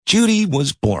Judy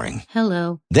was boring.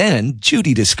 Hello. Then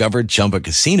Judy discovered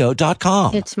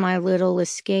ChumbaCasino.com. It's my little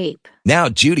escape. Now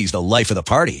Judy's the life of the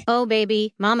party. Oh,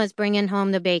 baby, mama's bringing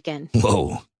home the bacon.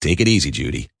 Whoa, take it easy,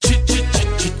 Judy.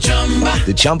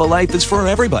 The Chumba life is for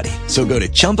everybody. So go to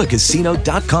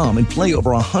ChumbaCasino.com and play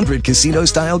over 100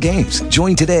 casino-style games.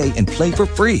 Join today and play for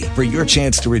free for your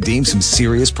chance to redeem some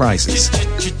serious prizes.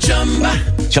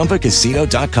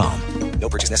 ChumbaCasino.com. No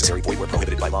purchase necessary. Void where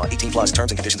prohibited by law. 18 plus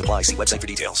terms and conditions apply. See website for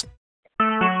details.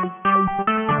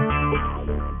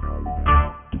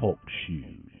 Talk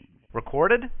shoes.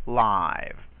 Recorded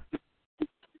live.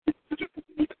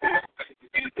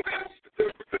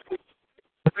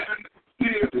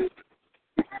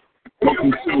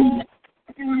 Welcome to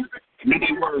Midday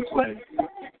Wordplay,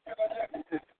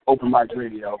 Open Mic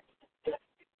Radio.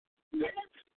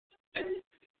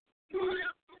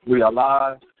 We are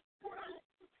live.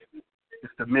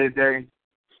 It's the Midday.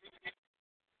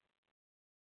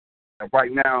 And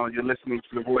right now, you're listening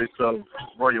to the voice of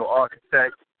Royal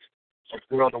Architect of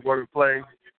World of Wordplay.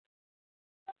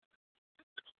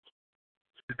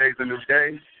 Today's a new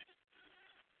day.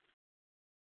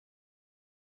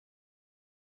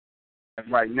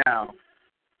 And right now,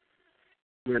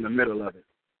 we're in the middle of it.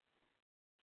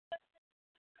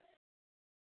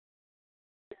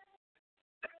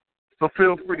 So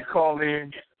feel free to call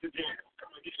in,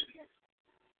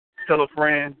 tell a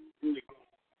friend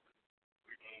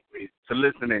to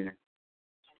listen in.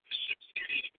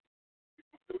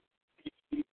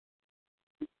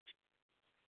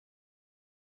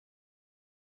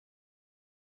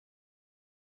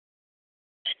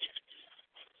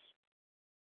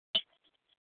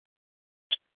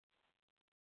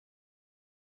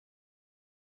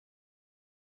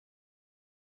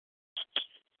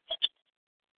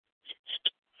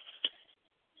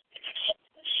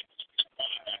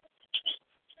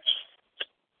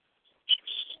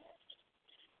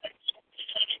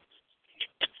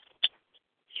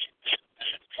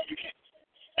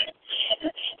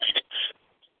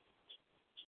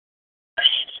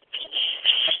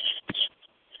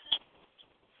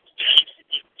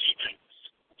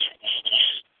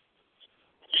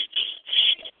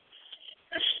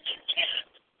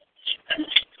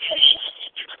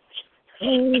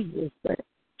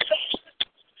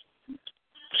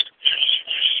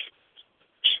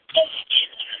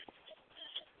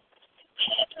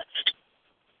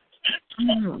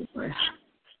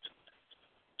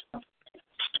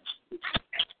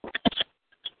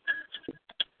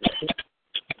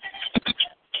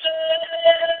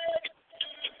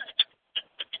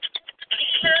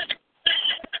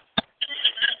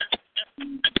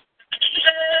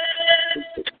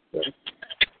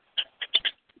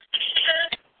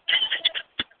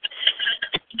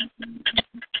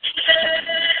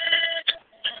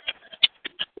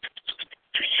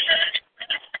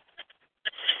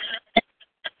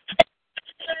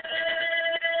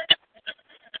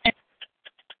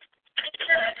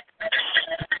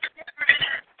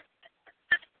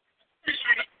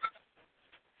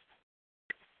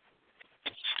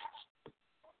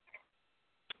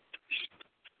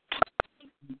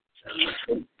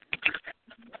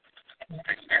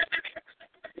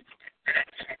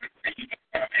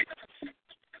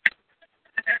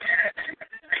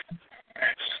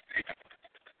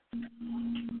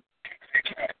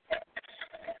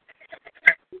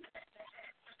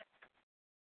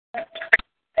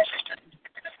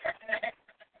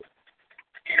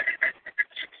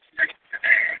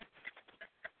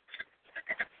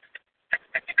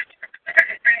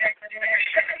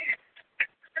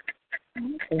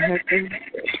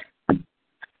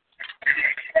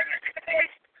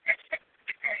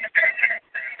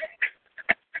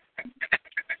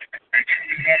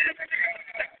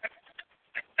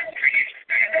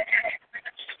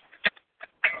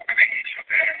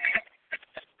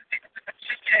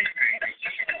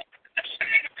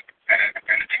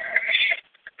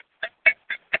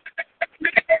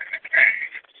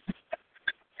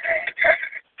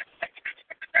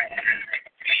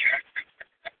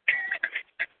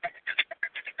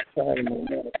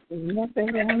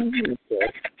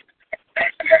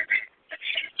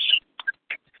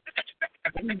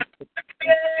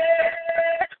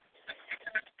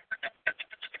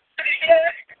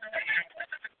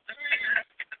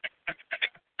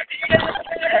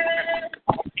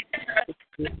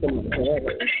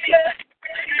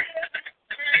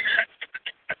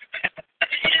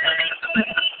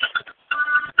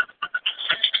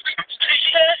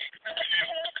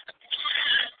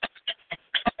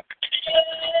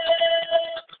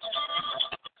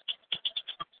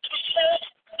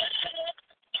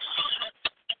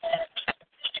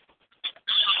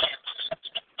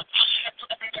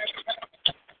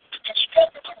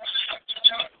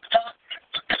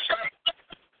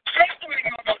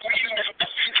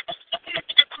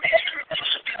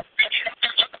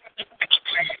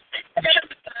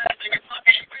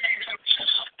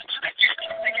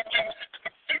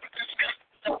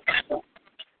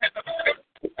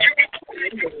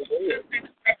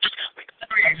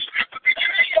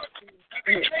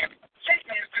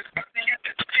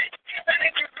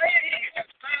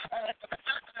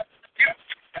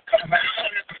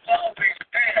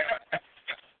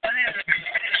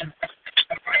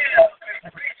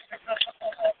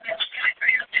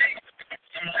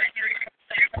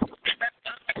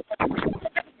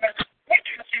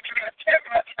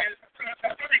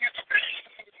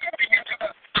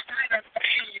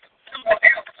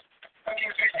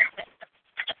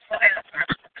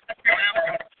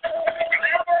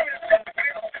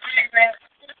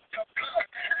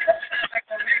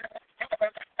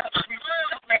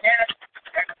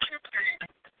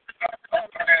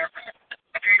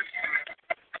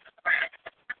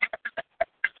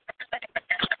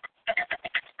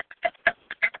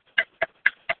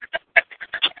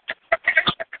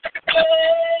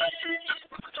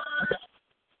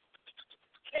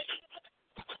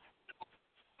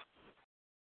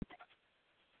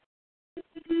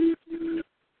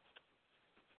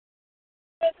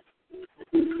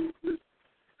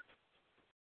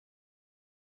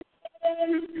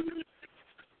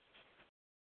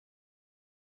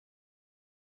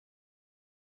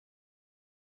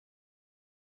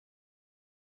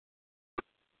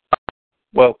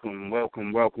 Welcome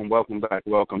back.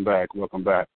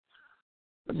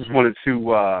 I just wanted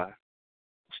to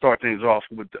start things off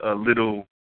with a little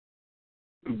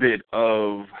bit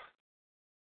of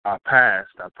our past,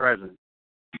 our present.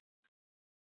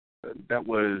 That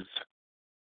was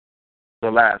the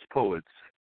last poets.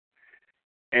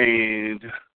 And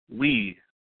we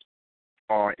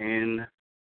are in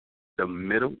the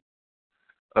middle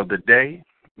of the day,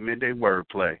 midday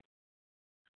wordplay.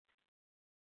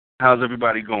 How's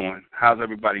everybody going? How's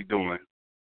everybody doing?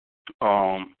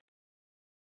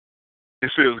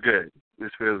 This feels good.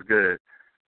 This feels good.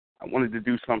 I wanted to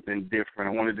do something different.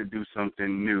 I wanted to do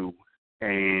something new.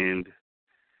 And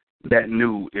that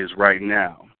new is right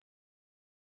now.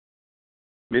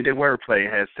 Midday Wordplay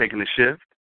has taken a shift,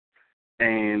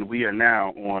 and we are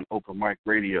now on Open Mic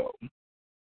Radio.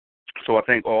 So I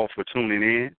thank all for tuning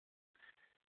in.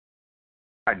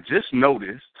 I just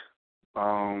noticed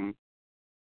time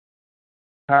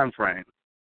frame.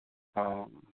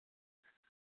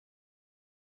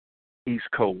 East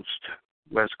Coast,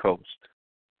 West Coast.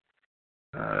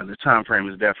 The time frame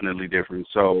is definitely different.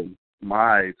 So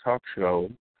my talk show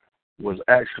was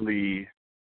actually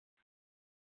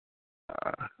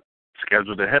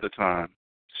scheduled ahead of time.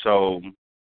 So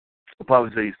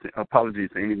apologies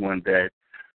to anyone that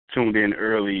tuned in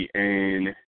early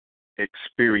and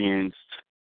experienced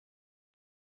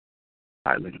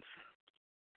silence.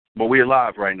 But we're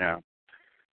live right now.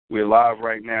 We're live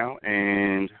right now,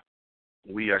 and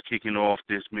we are kicking off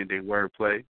this midday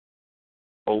wordplay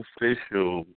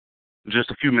official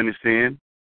just a few minutes in.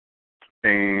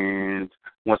 And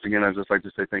once again, I'd just like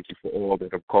to say thank you for all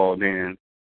that have called in.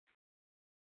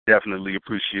 Definitely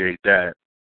appreciate that.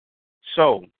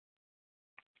 So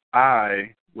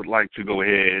I would like to go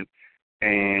ahead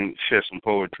and share some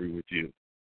poetry with you.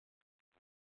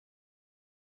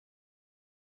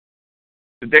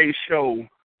 Today's show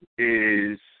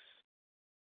is,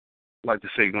 I'd like to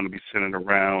say, going to be centered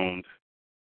around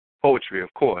poetry,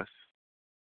 of course,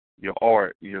 your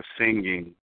art, your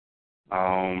singing,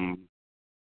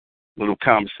 little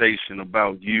conversation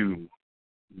about you,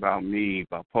 about me,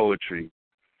 about poetry,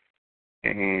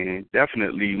 and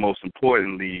definitely, most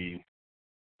importantly,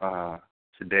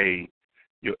 today,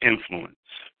 your influence.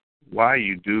 Why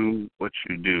you do what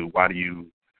you do. Why do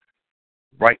you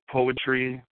write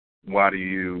poetry? Why do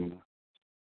you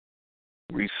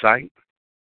recite?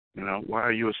 Why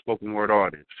are you a spoken word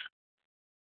artist?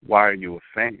 Why are you a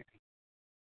fan?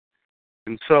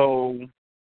 And so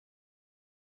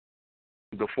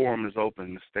the forum is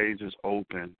open, the stage is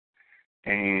open,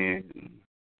 and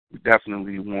we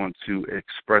definitely want to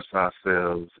express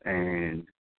ourselves, and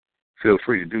feel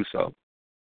free to do so.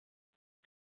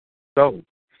 So,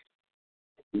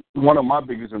 one of my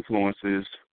biggest influences,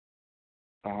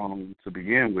 to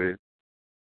begin with,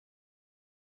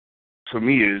 for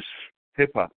me, is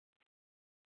hip-hop.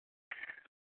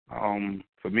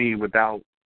 For me,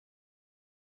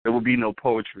 there would be no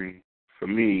poetry for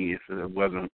me if it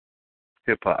wasn't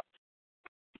hip-hop.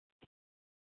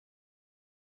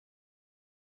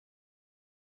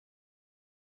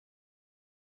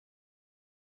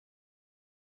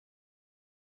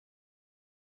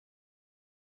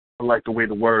 I like the way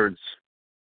the words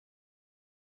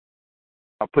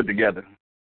are put together.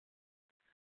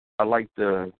 I like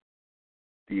the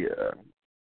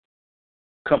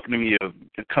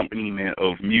accompaniment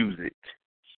of music,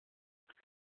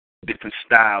 different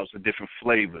styles, the different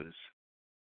flavors,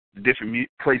 the different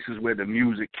places where the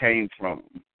music came from,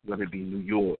 whether it be New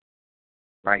York,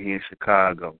 right here in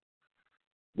Chicago,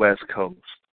 West Coast.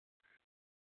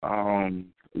 I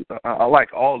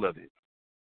like all of it.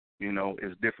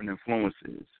 It's different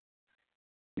influences.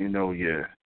 Your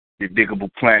Diggable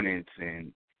Planets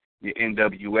and your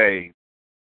NWA.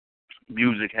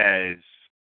 Music has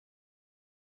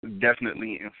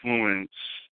definitely influenced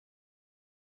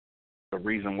the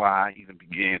reason why I even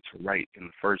began to write in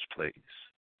the first place.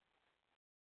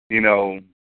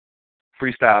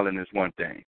 Freestyling is one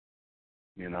thing.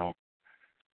 You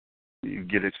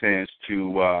get a chance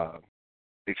to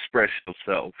express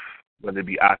yourself, whether it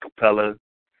be a cappella,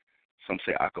 some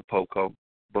say acapulco,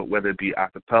 but whether it be a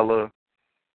cappella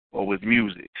or with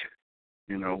music.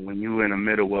 When you're in the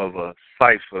middle of a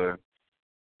cipher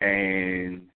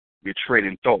and you're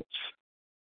trading thoughts,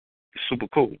 it's super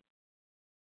cool.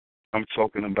 I'm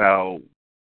talking about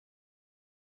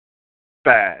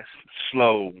fast,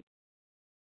 slow,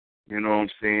 you know what I'm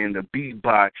saying, the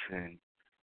beatboxing,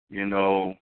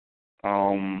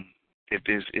 if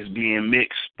it's being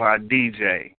mixed by a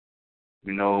DJ,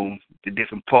 the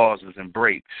different pauses and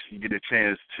breaks. You get a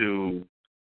chance to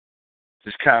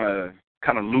just kind of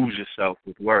lose yourself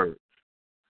with words.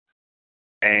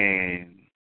 And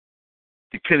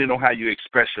depending on how you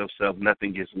express yourself,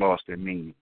 nothing gets lost in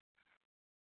meaning.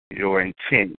 Your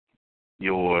intent,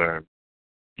 your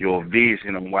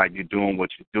vision on why you're doing what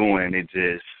you're doing, it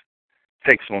just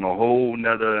takes on a whole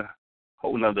nother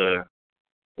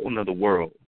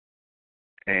world.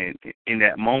 And in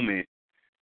that moment,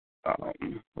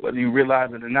 whether you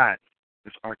realize it or not,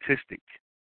 it's artistic.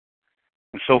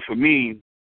 And so for me,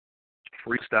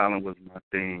 freestyling was my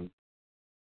thing.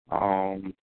 I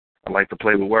like to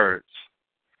play with words.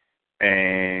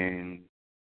 And,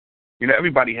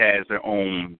 everybody has their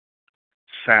own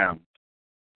sound,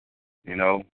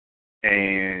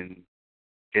 and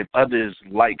if others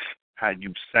like how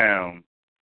you sound,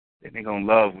 then they're going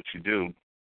to love what you do.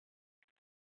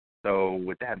 So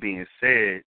with that being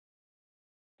said,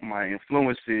 my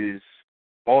influences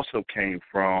also came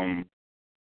from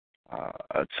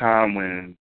a time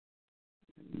when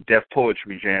Def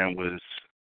Poetry Jam was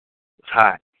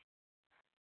hot.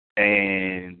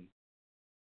 And,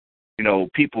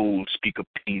 people speak of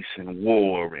peace and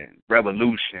war and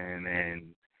revolution and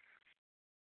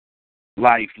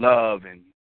life, love, and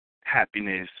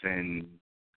happiness and,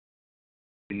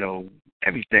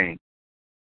 everything.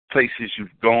 Places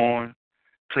you've gone,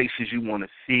 places you want to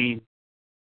see.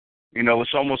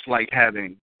 It's almost like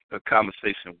having a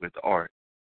conversation with art.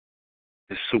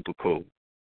 It's super cool.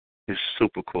 It's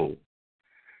super cool.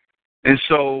 And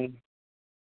so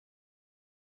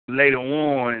later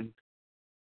on,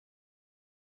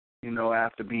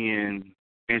 after being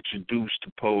introduced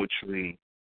to poetry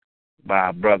by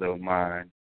a brother of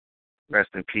mine, rest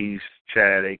in peace,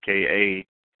 Chad, a.k.a.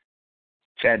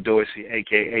 Chad Dorsey,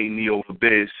 a.k.a. Neo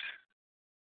Abyss.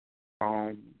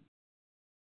 That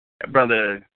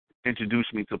brother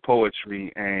introduced me to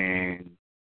poetry, and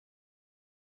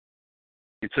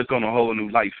it took on a whole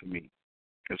new life for me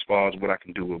as far as what I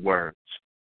can do with words.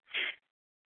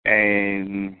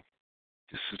 And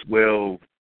this is well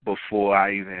before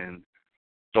I even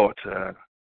thought to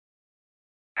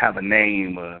have a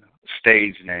name, a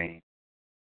stage name.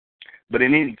 But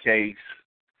in any case,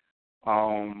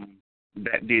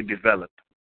 that did develop.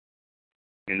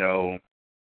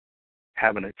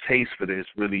 Having a taste for this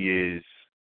really is,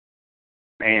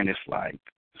 man, it's like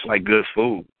good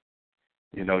food.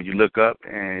 You look up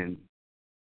and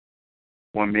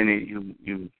 1 minute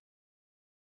you're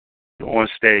on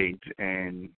stage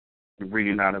and you're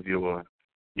reading out of your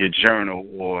journal,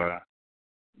 or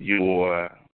you're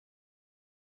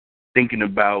thinking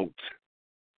about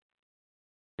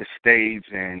the stage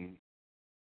and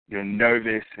you're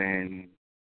nervous and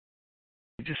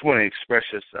you just want to express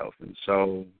yourself. And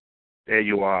so there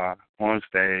you are on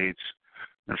stage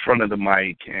in front of the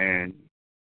mic and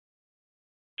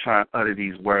trying to utter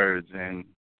these words, and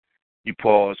you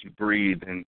pause, you breathe,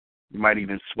 and you might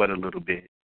even sweat a little bit,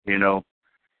 and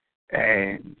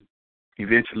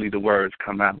eventually the words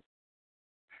come out.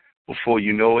 Before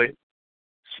you know it,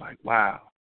 it's like, wow,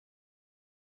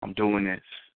 I'm doing this.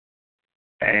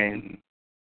 And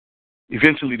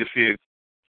eventually the fear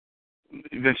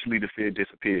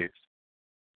disappears.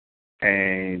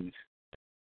 And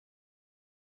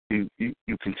you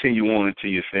continue on until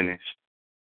you're finished.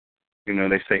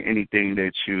 They say anything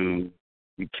that you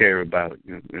care about,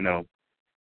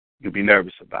 you'll be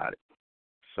nervous about it.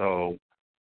 So,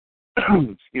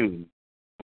 excuse me.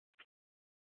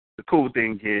 The cool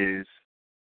thing is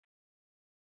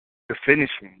the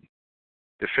finishing.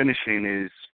 The finishing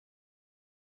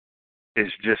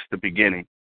is just the beginning.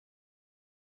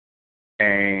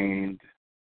 And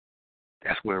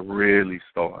that's where it really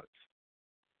starts.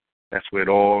 That's where it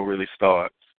all really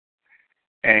starts.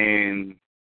 And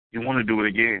you want to do it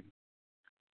again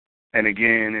and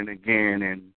again and again.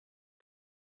 And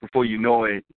before you know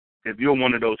it, if you're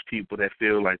one of those people that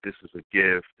feel like this is a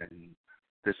gift and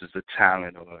this is a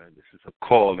talent or this is a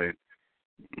calling,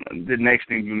 the next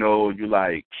thing you know, you're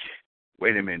like,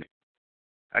 wait a minute,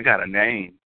 I got a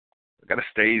name. I got a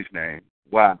stage name.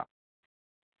 Wow.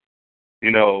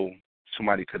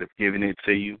 Somebody could have given it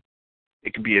to you.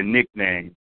 It could be a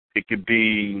nickname. It could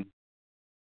be,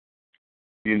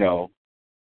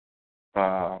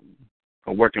 a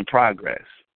work in progress,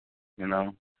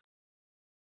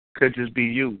 Could just be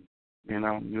you, you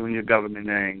and your government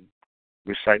name,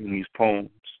 reciting these poems,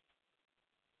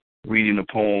 reading the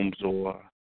poems, or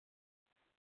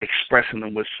expressing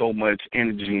them with so much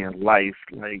energy and life,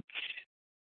 like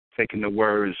taking the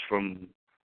words from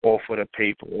off of the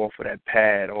paper, off of that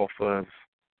pad, out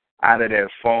of that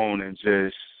phone, and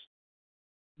just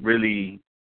really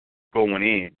going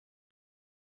in.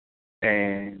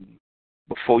 And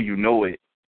before you know it,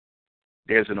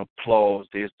 there's an applause,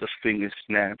 there's the finger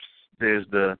snaps, there's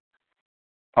the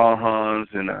uh-huhs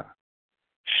and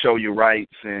show your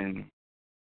rights, and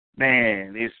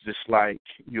man, it's just like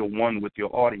you're one with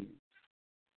your audience.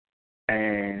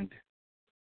 And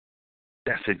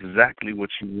that's exactly what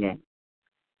you want.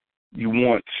 You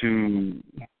want to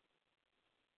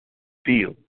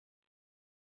feel.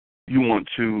 You want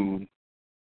to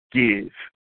give.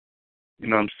 You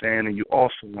know what I'm saying? And you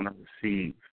also want to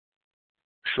receive.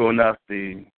 Sure enough,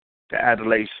 the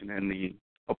adulation and the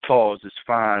applause is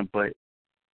fine, but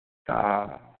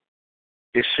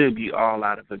it should be all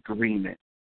out of agreement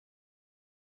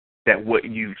that what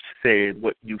you've said,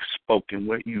 what you've spoken,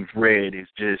 what you've read is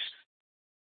just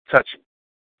touching.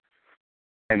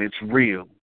 And it's real.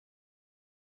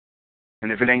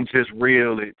 And if it ain't just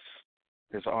real,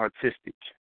 it's artistic.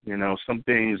 You know, some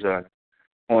things are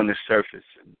on the surface,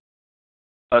 and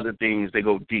other things, they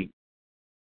go deep.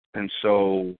 And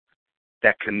so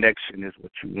that connection is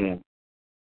what you want.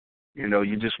 You know,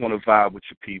 you just want to vibe with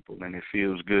your people, and it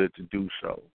feels good to do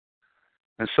so.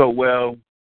 And so, well,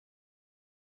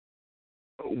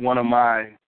 one of my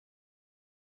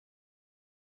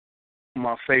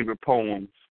favorite poems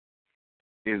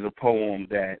is a poem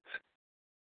that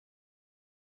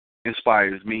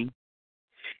inspires me.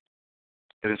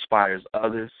 It inspires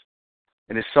others,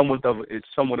 and it's somewhat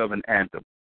of an anthem.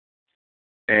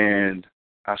 And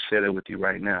I'll share that with you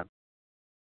right now.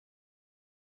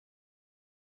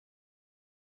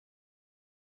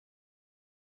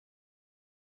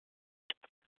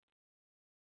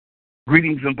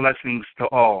 Greetings and blessings to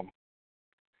all.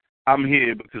 I'm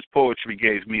here because poetry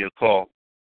gave me a call.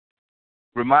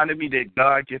 Reminded me that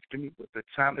God gifted me with a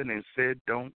talent and said,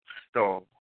 don't stall.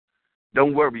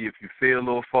 Don't worry if you fail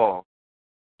or fall.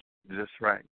 Just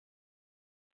right.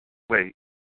 Wait,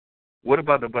 what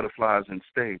about the butterflies in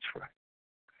stage fright?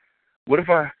 What if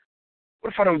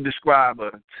I don't describe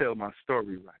or tell my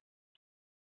story right?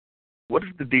 What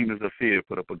if the demons of fear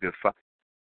put up a good fight?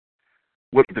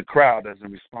 What if the crowd doesn't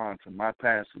respond to my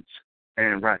passage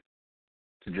and right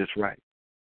to just right?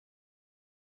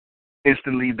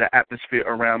 Instantly, the atmosphere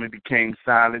around me became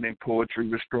silent and poetry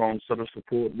was strong, subtle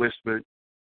support whispered,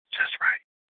 just right.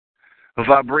 A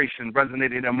vibration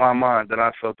resonated in my mind that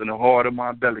I felt in the heart of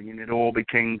my belly, and it all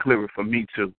became clearer for me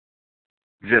too.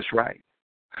 Just right.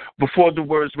 Before the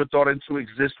words were thought into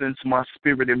existence, my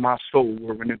spirit and my soul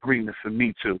were in agreement for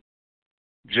me too.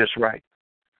 Just right.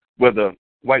 Whether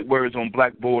white words on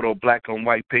blackboard or black on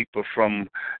white paper, from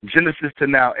Genesis to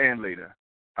now and later,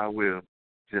 I will.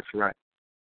 Just right.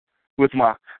 With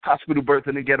my hospital birth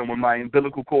in the ghetto, when my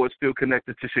umbilical cord still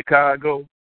connected to Chicago,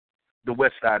 the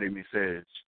west side of me says,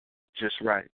 just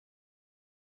right.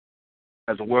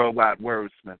 As a worldwide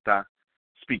wordsmith, I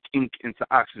speak ink into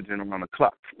oxygen around the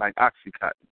clock, like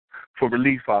Oxycontin. For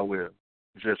relief, I will.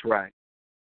 Just right.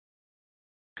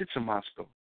 Picture my story.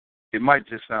 It might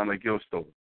just sound like your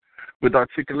story. With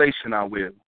articulation, I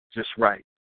will. Just right.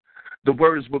 The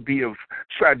words will be of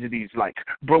tragedies like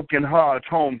broken hearts,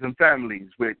 homes, and families.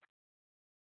 With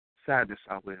sadness,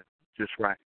 I will. Just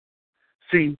right.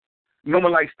 See, no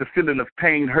one likes the feeling of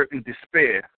pain, hurt, and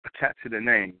despair attached to the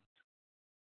name.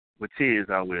 With tears,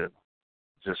 I will.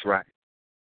 Just right.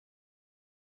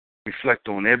 Reflect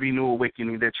on every new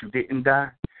awakening that you didn't die,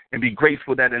 and be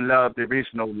grateful that in love there is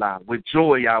no lie. With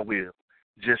joy, I will.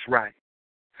 Just right.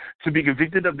 To be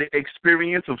convicted of the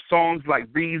experience of songs like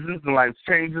reasons and life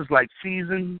changes like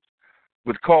seasons.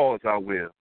 With cause, I will.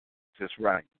 Just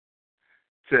right.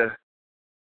 To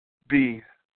be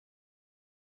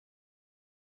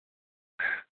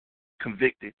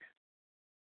convicted.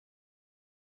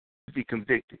 To be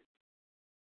convicted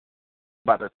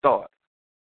by the thought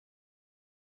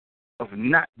of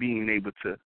not being able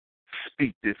to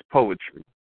speak this poetry.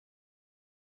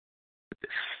 With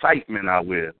excitement, I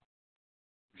will.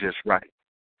 Just right.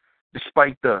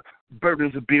 Despite the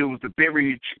burdens of bills, the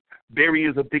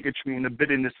barriers of bigotry, and the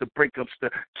bitterness of breakups,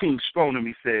 the King Strong in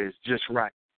me says, just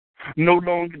right. No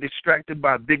longer distracted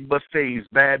by big buffets,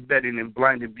 bad betting, and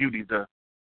blinded beauty, the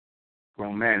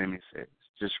grown man in me says,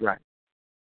 just right.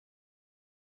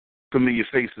 Familiar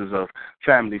faces of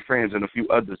family, friends, and a few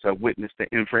others have witnessed the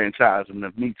enfranchisement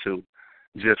of Me Too.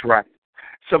 Just right.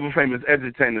 Several famous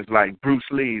entertainers like Bruce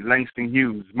Lee, Langston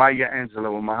Hughes, Maya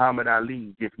Angelou, and Muhammad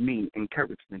Ali give me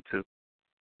encouragement to.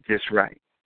 Just right.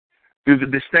 Through the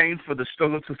disdain for the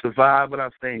struggle to survive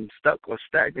without staying stuck or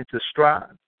stagnant to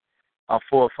strive, our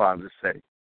forefathers say,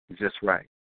 just right.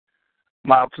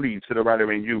 My plea to the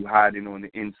writer in you hiding on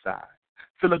the inside.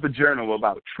 Fill up a journal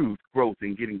about truth, growth,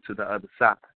 and getting to the other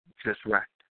side. Just right.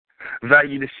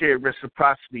 Value the shared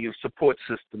reciprocity of support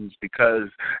systems because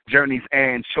journeys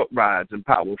and short rides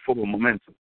empower full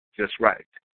momentum. Just right.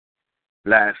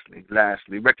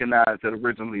 Lastly, recognize that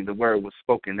originally the word was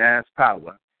spoken as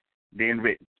power, then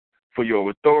written for your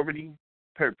authority,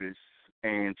 purpose,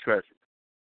 and treasure.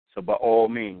 So by all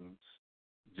means,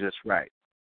 just right.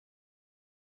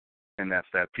 And that's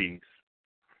that piece.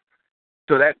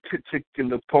 So that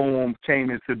particular poem came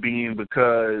into being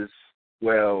because,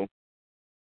 well,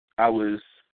 I was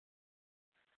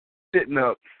sitting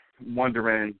up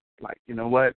wondering, like, you know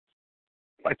what?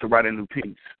 I'd like to write a new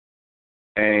piece.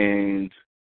 And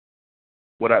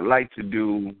what I'd like to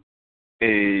do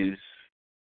is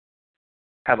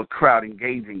have a crowd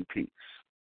engaging piece.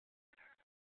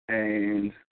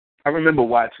 And I remember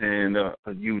watching a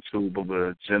YouTube of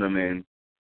a gentleman,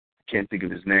 I can't think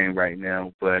of his name right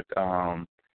now, but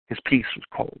his piece was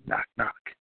called Knock Knock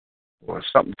or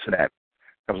something to that.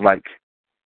 It was like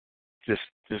just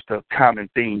a common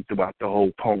theme throughout the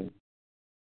whole poem.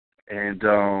 And,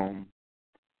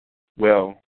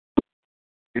 well,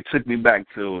 it took me back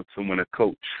to when a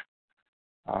coach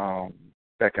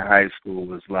back in high school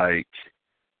was like,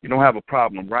 you don't have a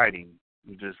problem writing,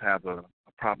 you just have a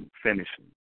problem finishing.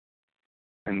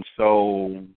 And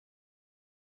so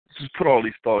just put all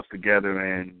these thoughts together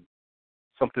and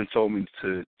something told me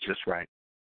to just write.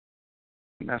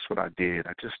 And that's what I did.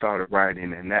 I just started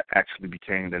writing, and that actually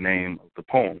became the name of the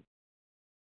poem.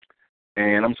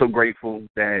 And I'm so grateful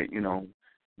that, you know,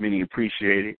 many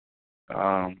appreciate it.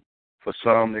 For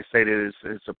some, they say that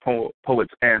it's a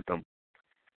poet's anthem.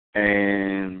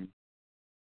 And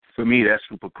for me, that's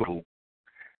super cool.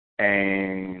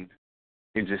 And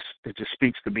it just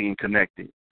speaks to being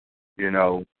connected, you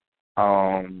know.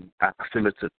 I feel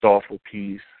it's a thoughtful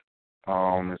piece.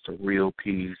 It's a real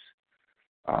piece.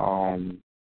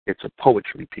 It's a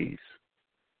poetry piece.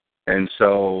 And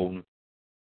so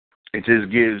it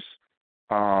just gives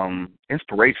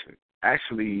inspiration.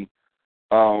 Actually,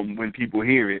 when people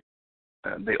hear it,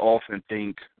 they often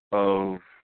think of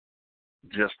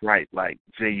just right, like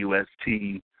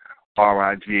JUSTRIGHT.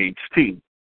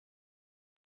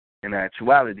 In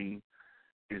actuality,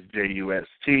 it's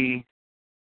JUSTWRITE.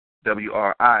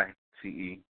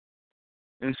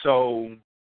 And so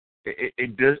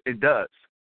it does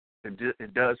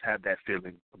have that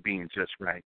feeling of being just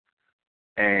right.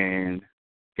 And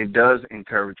it does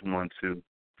encourage one to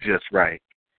just right.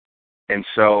 And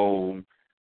so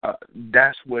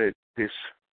that's what this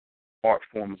art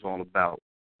form is all about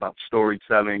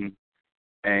storytelling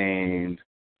and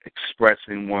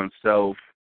expressing oneself.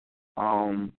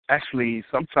 Actually,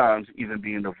 sometimes even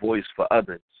being a voice for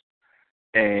others.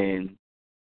 And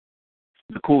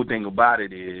the cool thing about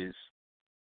it is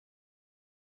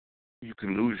you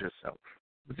can lose yourself,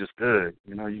 which is good.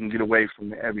 You know, you can get away from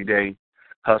the everyday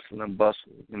hustle and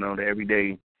bustle, you know, the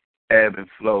everyday ebb and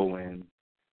flow, and,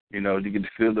 you know, you get to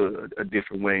feel a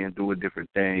different way and do a different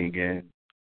thing.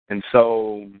 And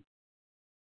so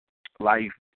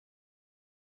life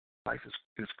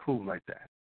is cool like that,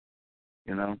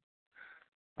 you know.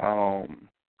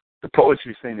 The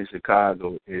poetry scene in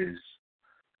Chicago is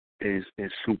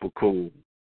super cool.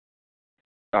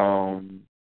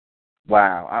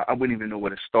 Wow, I wouldn't even know where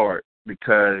to start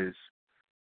because,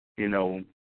 you know,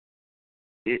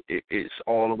 it's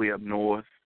all the way up north,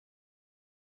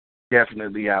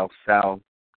 definitely out south,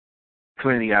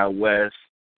 plenty out west.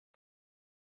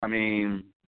 I mean,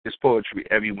 there's poetry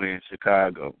everywhere in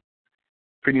Chicago.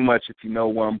 Pretty much, if you know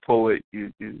one poet,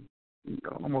 you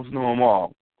almost know them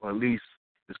all, or at least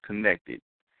it's connected.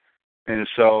 And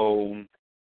so,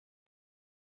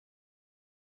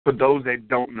 for those that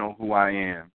don't know who I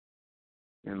am,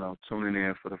 you know, tuning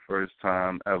in for the first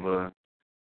time ever,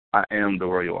 I am the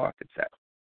Royal Architect.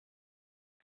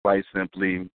 Quite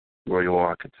simply, Royal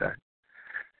Architect.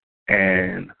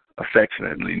 And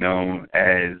affectionately known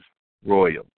as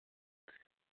Royal.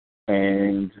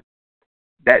 And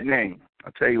that name,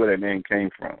 I'll tell you where that name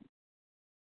came from.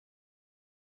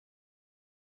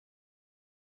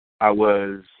 I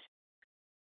was,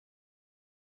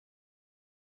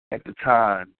 at the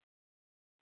time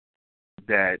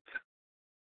that,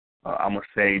 I'm going to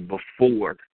say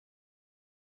before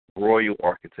Royal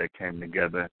Architect came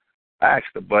together, I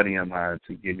asked a buddy of mine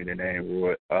to give me the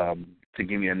name, to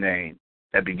give me a name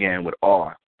that began with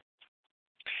R.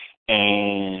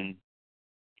 And,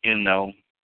 you know,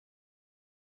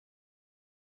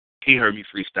 he heard me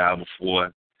freestyle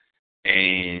before,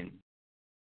 and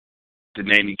the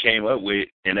name he came up with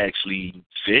and actually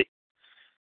fit,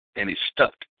 and it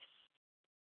stuck.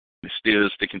 It's still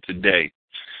sticking today.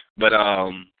 But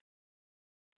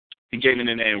he gave me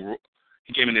the name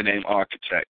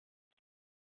Architect.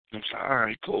 I'm like, all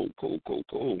right, cool.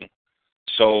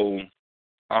 So,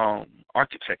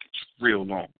 architect is real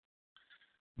long.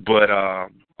 But I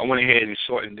went ahead and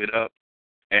shortened it up,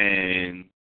 and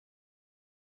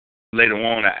later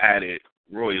on I added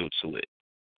royal to it.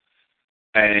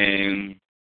 And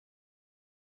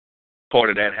part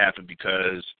of that happened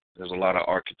because there's a lot of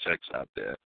architects out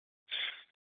there,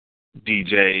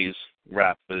 DJs,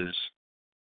 rappers,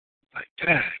 like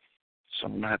that. So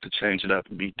I'm going to have to change it up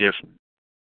and be different,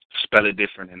 spell it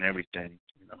different and everything,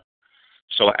 you know.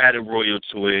 So I added royal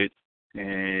to it,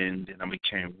 and then I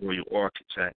became royal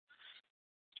architect.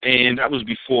 And that was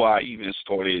before I even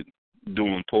started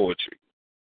doing poetry.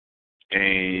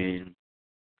 And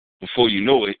before you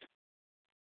know it,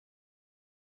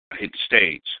 I hit the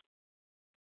stage.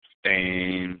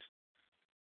 And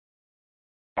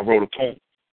I wrote a poem.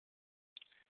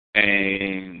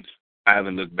 And I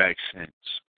haven't looked back since.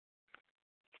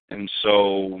 And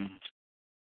so,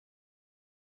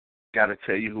 got to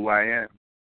tell you who I am.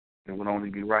 It would only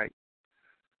be right.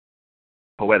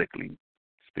 Poetically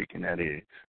speaking, that is.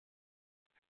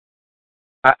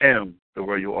 I am the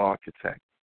royal architect.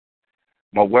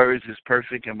 My words is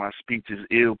perfect and my speech is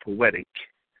ill poetic.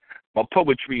 My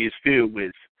poetry is filled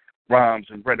with rhymes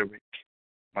and rhetoric.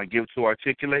 My gift to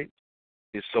articulate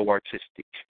is so artistic.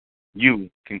 You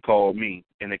can call me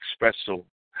an espresso,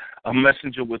 a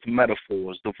messenger with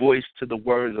metaphors, the voice to the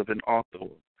words of an author,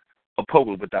 a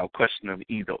poet without question of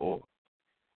either or.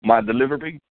 My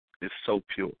delivery is so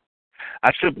pure.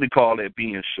 I simply call it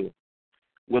being sure.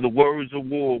 Whether words of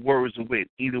war, words of wit,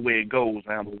 either way it goes,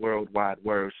 I am a worldwide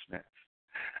wordsmith.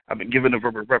 I've been given a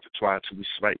verbal repertoire to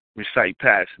recite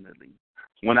passionately.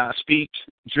 When I speak,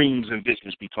 dreams and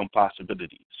visions become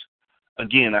possibilities.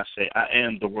 Again, I say, I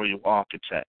am the royal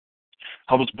architect.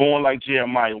 I was born like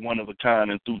Jeremiah, one of a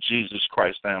kind, and through Jesus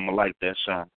Christ, I am a light that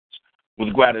shines.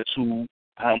 With gratitude,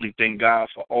 I humbly thank God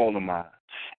for all of mine.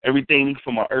 Everything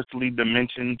from my earthly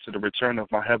dimension to the return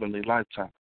of my heavenly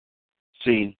lifetime.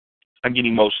 See, I get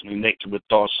emotionally naked with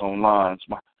thoughts on lines.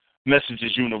 My message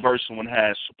is universal and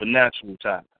has supernatural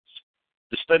ties.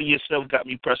 The study itself got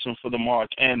me pressing for the mark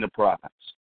and the prize.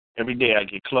 Every day I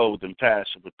get clothed in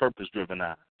passion with purpose-driven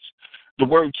eyes. The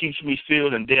word keeps me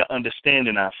filled and their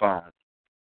understanding I find.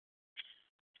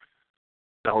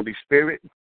 The Holy Spirit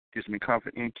gives me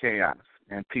comfort in chaos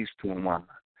and peace to unwind.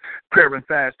 Prayer and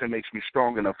fasting makes me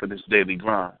strong enough for this daily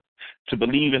grind. To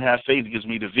believe and have faith gives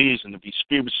me the vision to be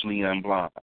spiritually unblind.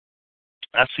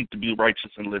 I seek to be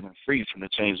righteous and living free from the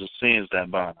chains of sins that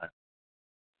bind.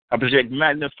 I project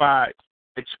magnified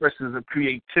expressions of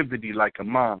creativity like a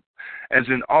mom. As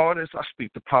an artist, I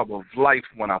speak the power of life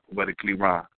when I poetically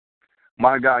rhyme.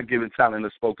 My God-given talent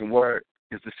of spoken word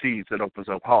is the seeds that opens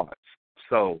up hearts,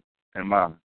 soul, and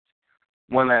mind.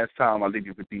 One last time, I leave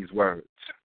you with these words.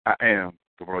 I am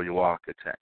the royal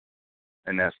architect,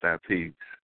 and that's that piece.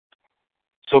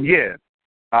 So, yeah,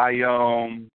 I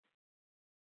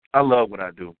love what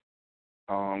I do.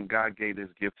 God gave this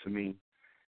gift to me,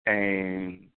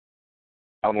 and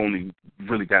I've only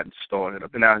really gotten started.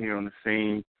 I've been out here on the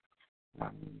scene a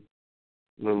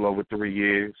little over 3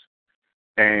 years,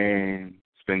 and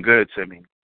it's been good to me.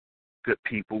 Good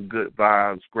people, good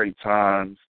vibes, great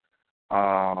times.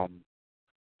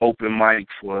 Open mic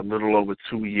for a little over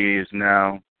 2 years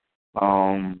now.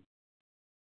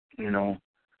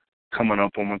 Coming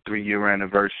up on my 3-year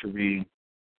anniversary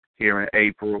here in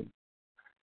April,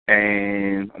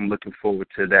 and I'm looking forward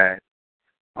to that.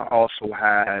 I also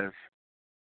have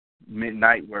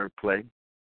Midnight Wordplay,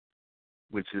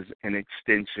 which is an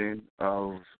extension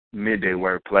of Midday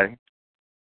Wordplay.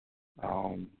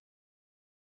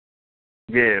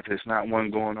 If it's not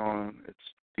one going on,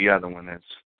 it's the other one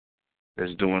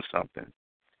that's doing something.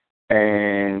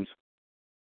 And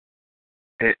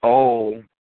it all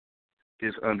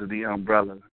is under the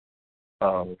umbrella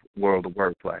of World of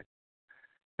Wordplay.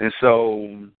 And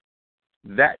so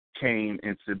that came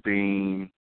into being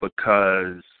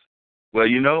because,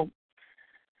 because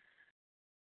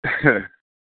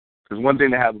one thing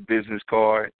to have a business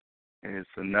card, and it's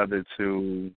another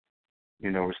to,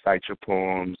 recite your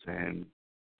poems and,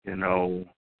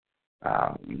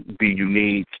 be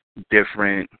unique,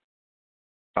 different.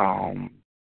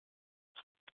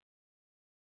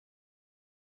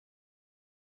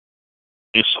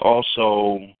 It's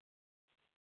also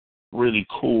really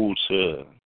cool to,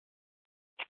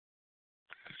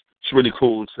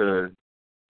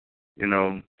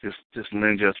 just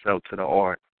lend yourself to the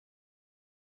art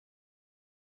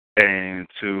and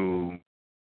to,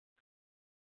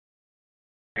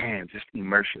 just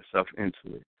immerse yourself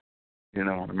into it,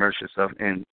 immerse yourself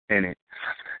in it.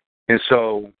 And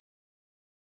so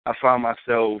I find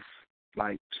myself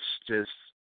like just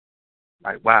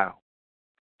like wow,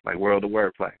 like world of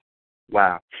wordplay,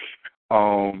 wow.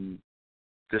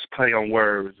 This play on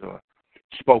words or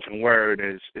spoken word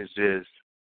is just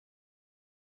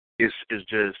it's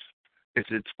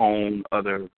its own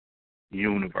other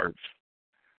universe.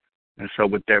 And so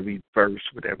with every verse,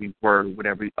 with every word, with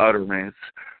every utterance,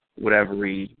 with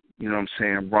every,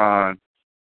 rhyme,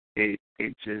 it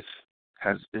just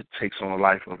it takes on a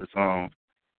life of its own.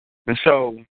 And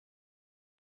so,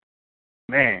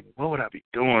 man, what would I be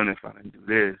doing if I didn't do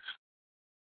this?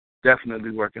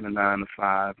 Definitely working a 9 to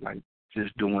 5, like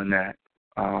just doing that.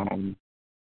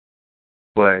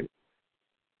 But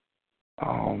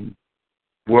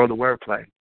world of wordplay,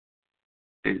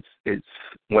 it's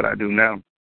what I do now.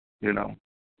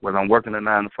 Whether I'm working a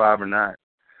 9 to 5 or not.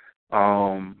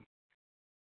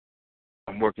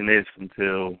 I'm working this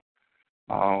until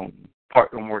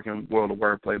I'm working World of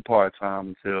Wordplay part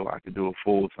time until I can do it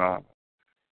full time,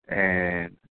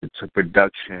 and it's a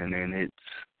production, and it's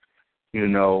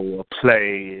a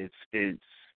play. It's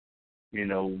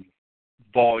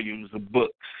volumes of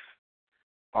books.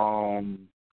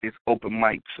 It's open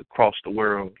mics across the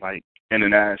world, like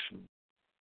international,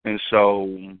 and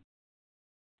so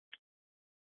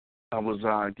I was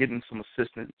getting some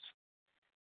assistance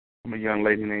from a young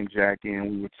lady named Jackie,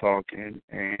 and we were talking,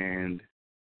 and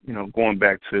going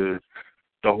back to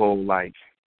the whole like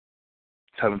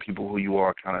telling people who you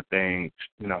are kind of thing,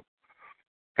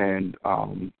 and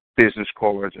business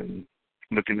cards and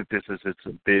looking at this as it's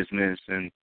a business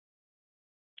and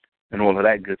all of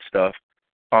that good stuff.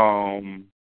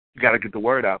 You got to get the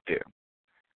word out there,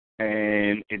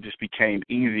 and it just became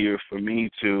easier for me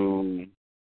to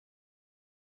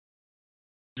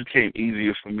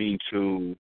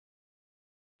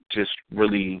just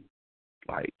really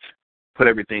like put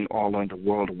everything all under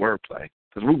world of wordplay,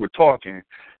 because we were talking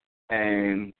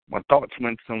and my thoughts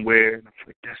went somewhere and I was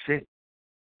like, that's it,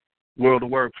 world of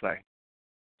wordplay.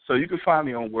 So you can find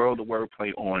me on World of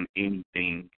Wordplay on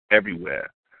anything, everywhere.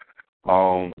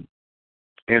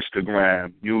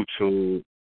 Instagram, YouTube.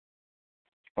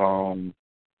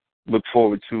 Look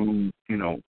forward to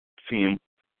seeing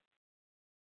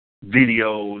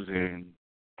videos and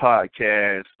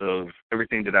podcasts of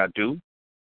everything that I do.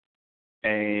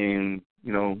 And,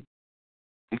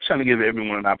 I'm trying to give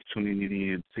everyone an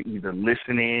opportunity to either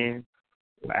listen in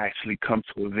or actually come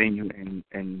to a venue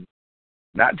and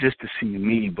not just to see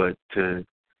me, but to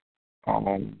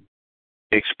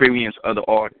experience other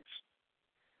artists.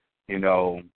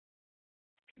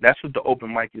 That's what the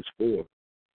open mic is for.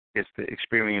 It's the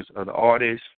experience of the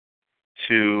artists,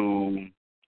 to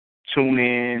tune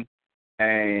in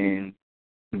and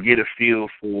get a feel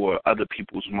for other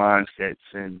people's mindsets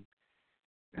and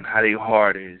how their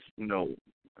heart is,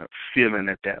 feeling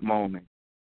at that moment.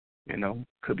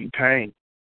 Could be pain.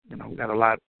 We got a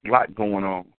lot going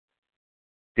on.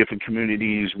 Different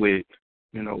communities with,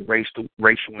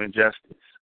 racial injustice.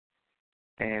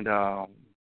 And,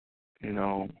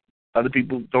 other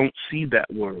people don't see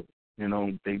that world.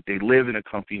 They live in a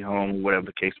comfy home, or whatever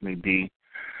the case may be,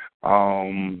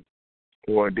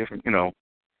 or a different,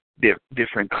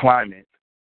 different climate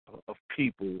of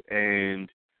people. And,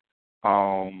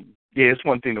 it's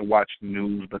one thing to watch the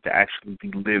news, but to actually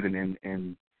be living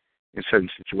in certain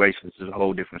situations is a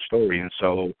whole different story. And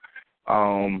so,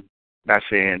 not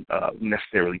saying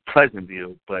necessarily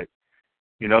Pleasantville, but,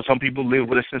 some people live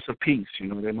with a sense of peace.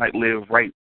 They might live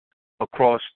right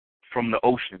across from the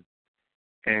ocean.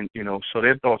 And, so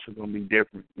their thoughts are going to be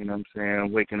different,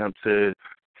 waking up to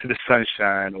the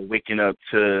sunshine, or waking up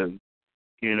to,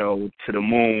 to the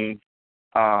moon,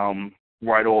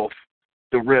 right off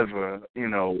the river,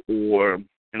 or,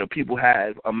 people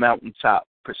have a mountaintop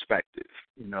perspective,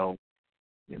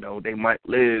 they might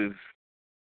live,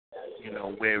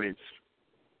 where it's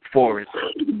forest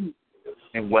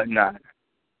and whatnot.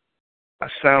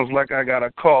 Sounds like I got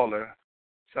a caller.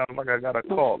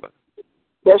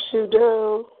 Yes, you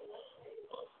do.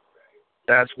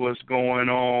 That's what's going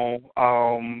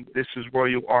on. This is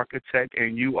Royal Architect,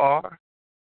 and you are?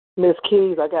 Miss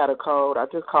Keys, I got a code. I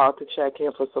just called to check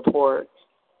in for support.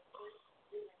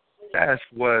 That's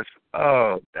what's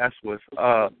up.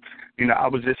 I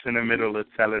was just in the middle of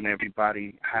telling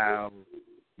everybody how,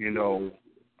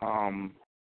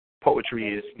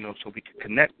 poetry is, so we can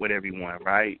connect with everyone,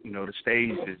 right? The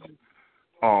stage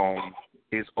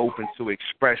is open to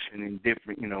expression and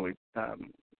different,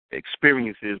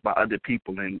 experiences by other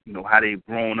people, and, how they've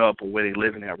grown up or where they're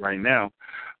living at right now.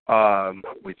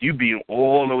 With you being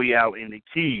all the way out in the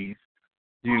Keys,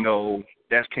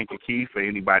 that's Kankakee for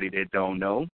anybody that don't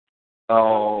know.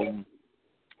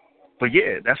 But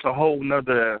yeah, that's a whole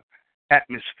nother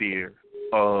atmosphere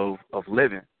of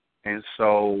living. And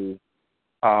so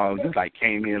you like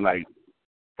came in like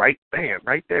right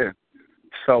there.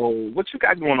 So what you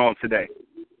got going on today?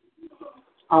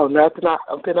 Oh, nothing.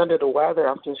 I've been under the weather.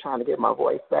 I'm just trying to get my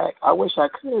voice back. I wish I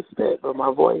could spit, but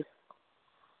my voice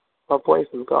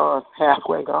is gone,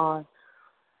 halfway gone.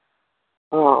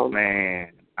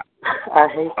 Man, I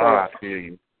hate that. I feel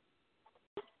you.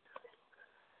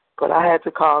 But I had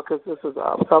to call because this is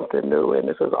something new and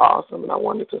this is awesome, and I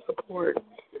wanted to support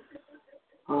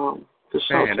the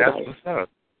show Man, today. that's what's up.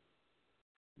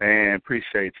 Man,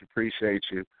 appreciate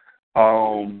you.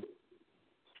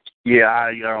 Yeah,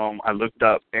 I looked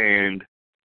up, and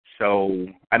so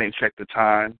I didn't check the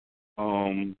time,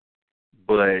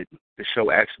 but the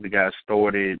show actually got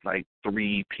started like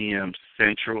 3 p.m.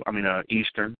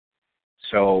 Eastern.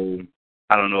 So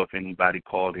I don't know if anybody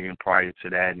called in prior to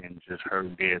that and just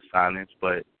heard dead silence,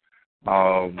 but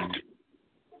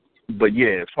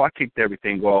yeah. So I kicked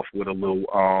everything off with a little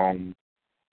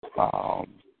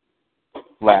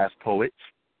Last Poets.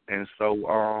 And so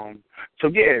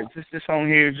yeah, just on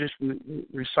here, just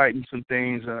reciting some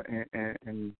things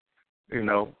and you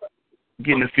know,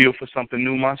 getting a feel for something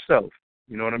new myself.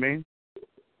 You know what I mean?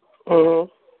 Mhm.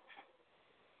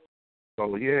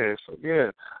 So yeah.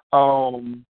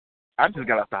 I just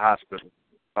got out the hospital.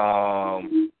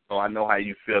 So I know how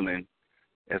you feeling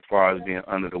as far as being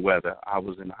under the weather. I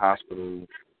was in the hospital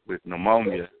with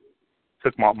pneumonia.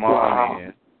 Took my mom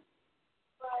in.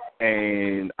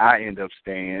 And I ended up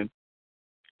staying.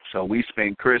 So we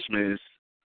spent Christmas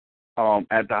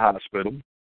at the hospital.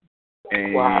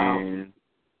 And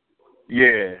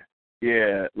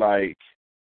yeah, like,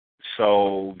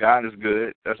 so God is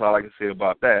good. That's all I can say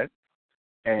about that.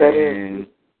 And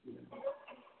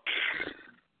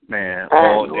man,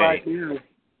 all day.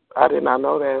 I did not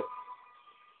know that.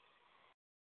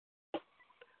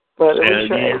 But at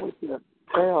least you're able to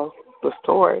tell the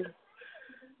story.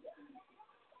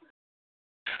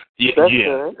 Yeah, That's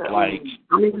yeah. good.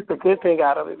 It's a good thing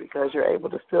out of it because you're able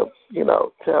to still,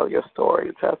 tell your story,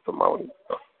 your testimony.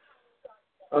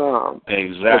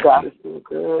 Exactly. God is still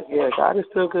good. Yeah, God is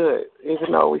still good.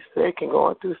 Even though we're sick and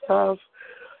going through stuff,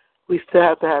 we still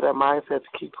have to have that mindset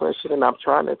to keep pushing. And I'm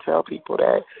trying to tell people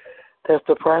that's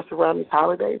depressed around these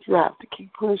holidays, you have to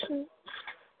keep pushing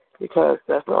because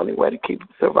that's the only way to keep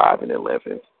surviving and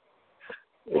living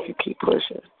if you keep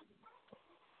pushing.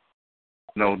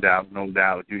 No doubt.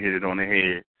 You hit it on the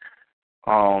head.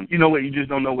 You know what? You just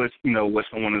don't know what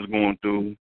someone is going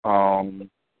through.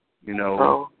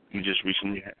 You just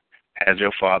recently had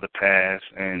your father pass,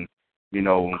 and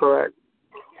Correct.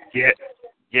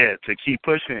 Yeah. To keep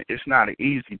pushing, it's not an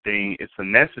easy thing. It's a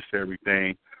necessary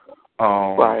thing.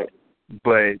 Right.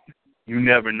 But you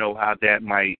never know how that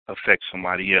might affect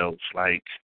somebody else. Like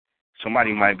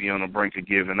somebody might be on the brink of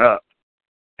giving up,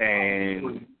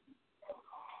 and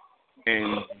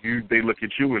they look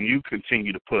at you and you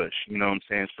continue to push, you know what I'm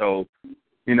saying? So,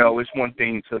 it's one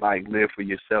thing to like live for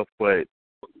yourself, but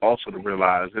also to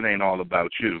realize it ain't all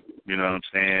about you, you know what I'm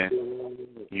saying?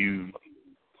 You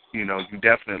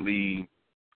definitely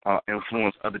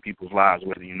influence other people's lives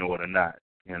whether you know it or not,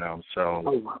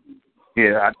 So,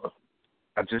 yeah,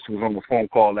 I just was on the phone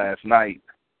call last night,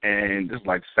 and this is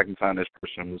like the second time this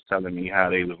person was telling me how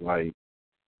they was like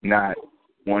not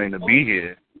wanting to be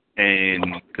here.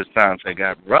 And because times had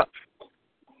got rough,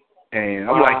 and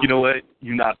I'm like, you know what?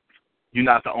 You're not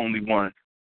the only one,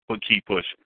 but keep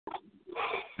pushing.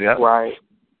 Yeah. Right.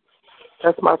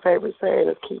 That's my favorite saying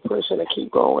is keep pushing and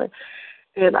keep going.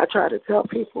 And I try to tell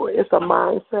people it's a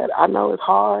mindset. I know it's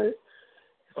hard.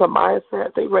 It's a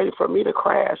mindset. They ready for me to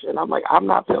crash, and I'm like, I'm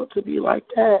not built to be like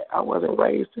that. I wasn't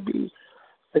raised to be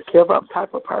a give up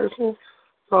type of person.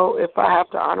 So if I have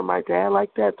to honor my dad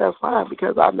like that, that's fine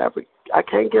because I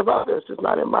can't give up. It's just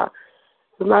not in my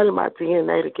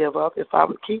DNA to give up. If I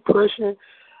keep pushing,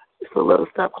 it's a little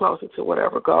step closer to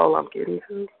whatever goal I'm getting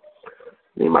to.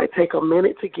 It might take a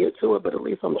minute to get to it, but at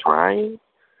least I'm trying.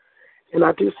 And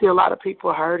I do see a lot of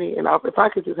people hurting, and if I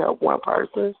could just help one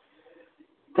person,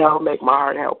 that would make my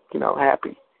heart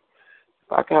happy.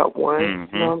 If I could help one,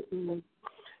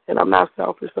 and I'm not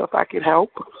selfish, so if I could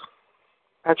help,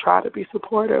 I try to be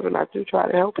supportive, and I do try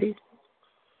to help people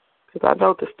because I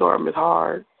know the storm is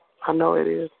hard. I know it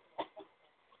is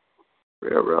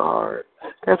real, real hard.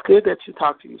 That's good that you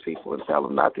talk to these people and tell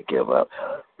them not to give up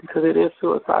because it is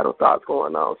suicidal thoughts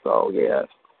going on. So, yeah,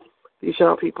 these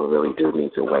young people really do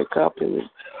need to wake up and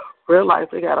realize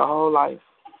they got a whole life.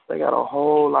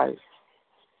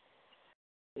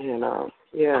 And,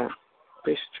 yeah,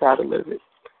 they should try to live it.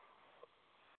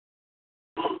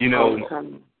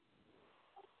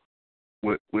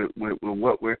 With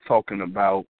what we're talking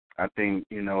about, I think,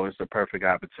 it's a perfect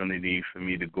opportunity for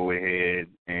me to go ahead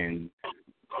and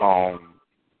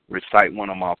recite one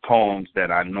of my poems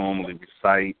that I normally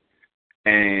recite,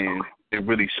 and it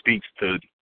really speaks to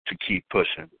keep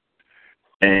pushing.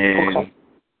 And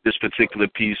this particular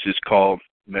piece is called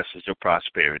Message of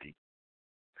Prosperity.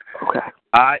 Okay.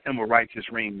 I am a righteous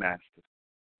ringmaster,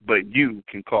 but you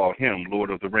can call him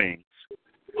Lord of the Rings.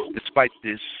 Despite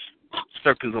this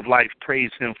circus of life,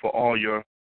 praise him for all your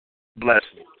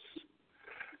blessings.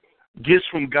 Gifts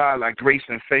from God like grace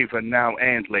and favor now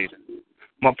and later.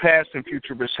 My past and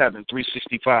future is heaven,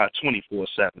 365,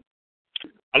 24/7.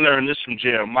 I learned this from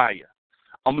Jeremiah.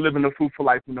 I'm living a fruitful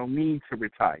life with no need to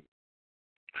retire.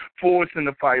 Forwards in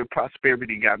the fire,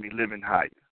 prosperity got me living higher.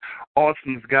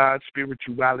 Awesome is God's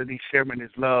spirituality, sharing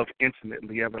his love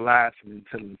intimately, everlasting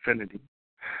until infinity.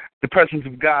 The presence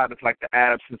of God is like the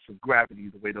absence of gravity,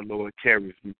 the way the Lord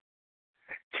carries me.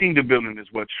 Kingdom building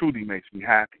is what truly makes me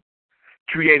happy.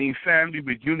 Creating family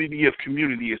with unity of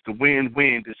community is the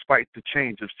win-win despite the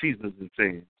change of seasons and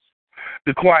things.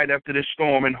 The quiet after the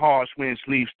storm and harsh winds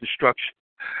leaves destruction.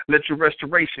 Let your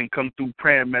restoration come through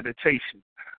prayer and meditation.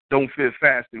 Don't fear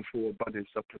fasting for abundant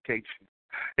supplication.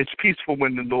 It's peaceful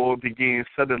when the Lord begins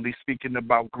suddenly speaking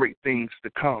about great things to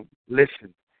come.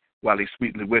 Listen while he's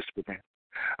sweetly whispering.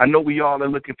 I know we all are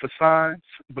looking for signs,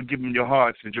 but give him your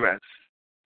heart's address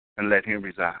and let him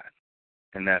reside.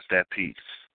 And that's that peace.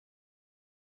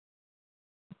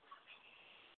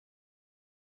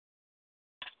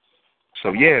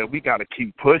 So, yeah, we got to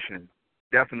keep pushing.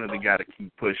 Definitely got to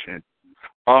keep pushing.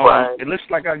 Right. It looks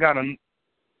like I got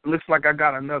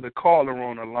another caller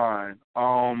on the line.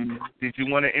 Did you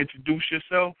want to introduce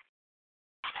yourself?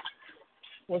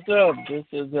 What's up? This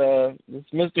is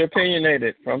Mr.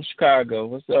 Opinionated from Chicago.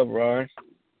 What's up, Ron?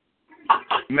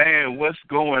 Man, what's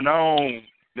going on,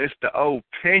 Mr.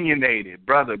 Opinionated?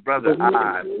 Brother,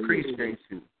 I appreciate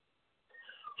you.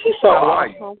 He's so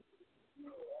awesome.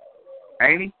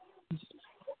 Ain't he?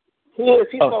 He is.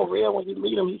 He's so real. When you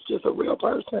meet him, he's just a real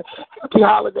person. Happy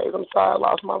holidays. I'm sorry I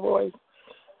lost my voice.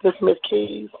 This is Miss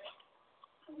Keys.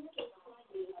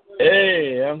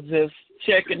 Hey, I'm just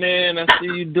checking in. I see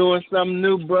you doing something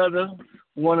new, brother.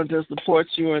 Wanted to support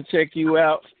you and check you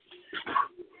out.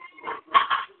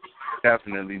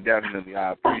 Definitely.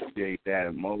 I appreciate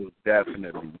that, most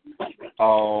definitely.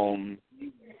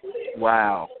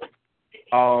 Wow.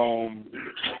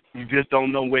 You just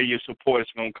don't know where your support is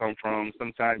going to come from.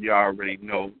 Sometimes you already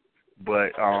know,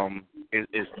 but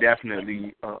it's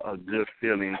definitely a good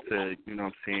feeling to,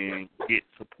 get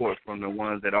support from the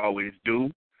ones that always do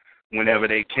whenever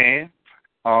they can.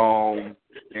 And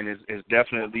it's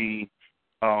definitely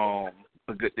a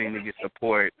good thing to get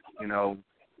support,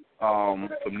 from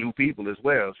new people as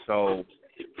well. So,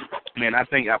 man, I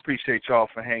appreciate y'all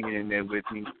for hanging in there with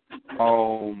me.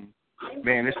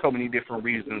 Man, there's so many different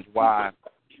reasons why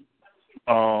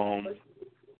I'm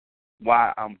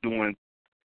doing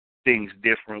things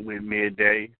different with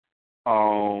Midday.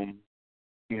 Part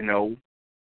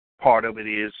of it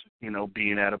is,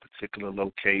 being at a particular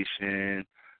location,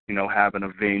 having a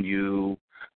venue.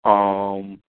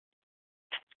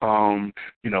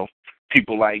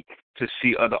 People like to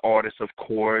see other artists, of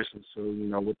course, and so,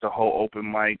 with the whole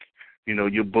open mic,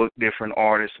 you book different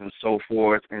artists and so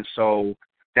forth, and so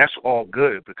that's all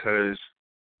good because,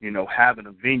 having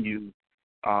a venue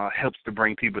helps to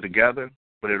bring people together,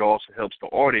 but it also helps the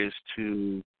artists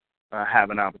to have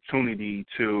an opportunity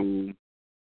to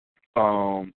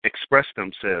express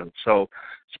themselves. So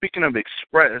speaking of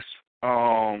express,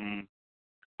 I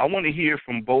want to hear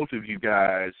from both of you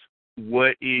guys,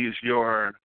 what was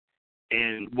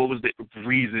the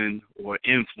reason or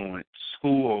influence,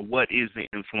 who or what is the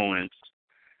influence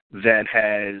that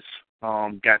has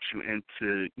got you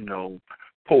into,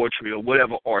 poetry or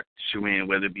whatever art you're in,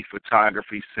 whether it be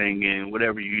photography, singing,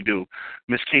 whatever you do.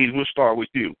 Miss Keys, we'll start with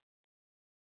you.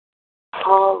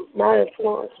 My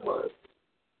influence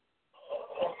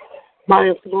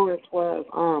was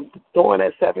doing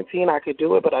at 17, I could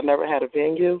do it, but I never had a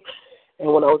venue.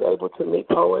 And when I was able to meet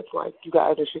poets like you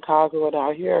guys in Chicago and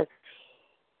out here,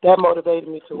 that motivated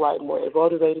me to write more. It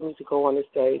motivated me to go on the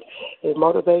stage. It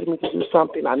motivated me to do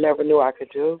something I never knew I could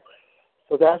do.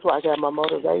 So that's why I got my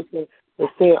motivation, is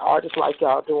seeing artists like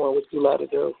y'all doing what you love to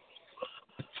do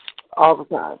all the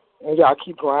time. And y'all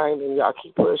keep grinding, y'all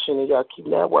keep pushing, and y'all keep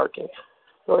networking.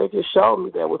 So it just showed me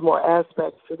there was more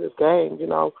aspects to this game,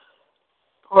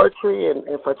 Poetry and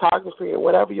photography and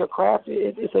whatever your craft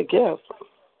is, it's a gift.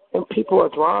 And people are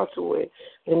drawn to it,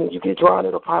 and you get drawn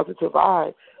to the positive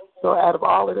vibe. So out of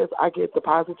all of this, I get the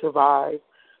positive vibe,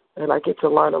 and I get to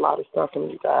learn a lot of stuff from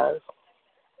you guys.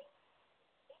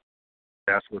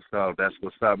 That's what's up. That's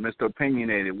what's up. Mr.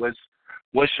 Opinionated, what's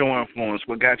your influence?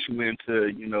 What got you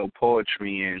into,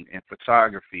 poetry and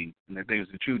photography and the things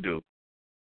that you do?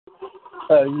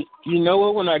 You know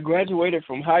what? When I graduated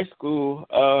from high school,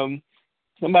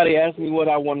 somebody asked me what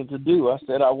I wanted to do. I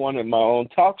said I wanted my own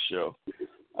talk show.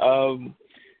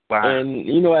 Wow.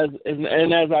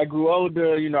 And as I grew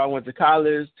older, I went to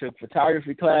college, took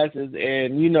photography classes,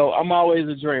 and I'm always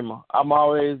a dreamer. I'm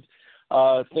always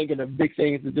thinking of big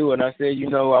things to do. And I said,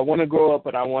 I want to grow up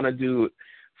and I want to do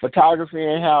photography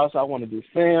in-house. I want to do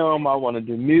film. I want to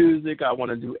do music. I want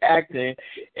to do acting.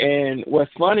 And what's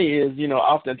funny is,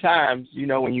 oftentimes,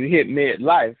 when you hit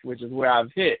midlife, which is where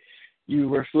I've hit, you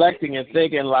reflecting and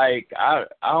thinking like, I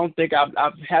don't think I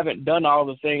haven't done all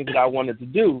the things that I wanted to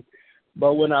do.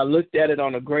 But when I looked at it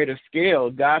on a greater scale,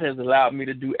 God has allowed me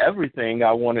to do everything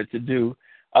I wanted to do,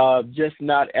 just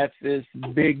not at this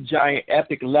big, giant,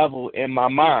 epic level in my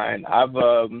mind. I've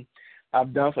done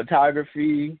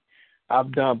photography.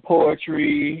 I've done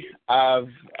poetry. I've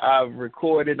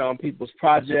recorded on people's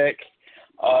projects.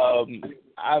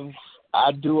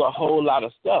 I do a whole lot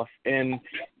of stuff. And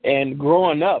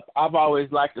growing up, I've always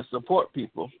liked to support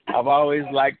people. I've always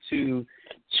liked to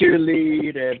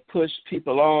cheerlead and push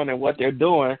people on and what they're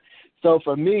doing. So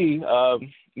for me,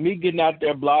 me getting out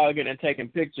there blogging and taking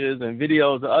pictures and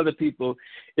videos of other people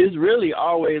is really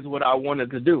always what I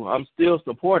wanted to do. I'm still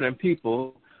supporting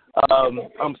people.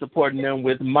 I'm supporting them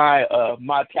with my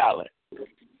talent.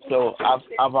 So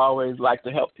I've always liked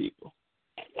to help people.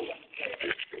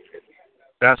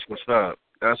 That's what's up.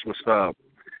 That's what's up.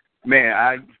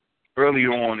 Man, early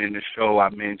on in the show I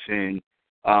mentioned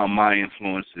my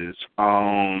influences.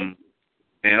 And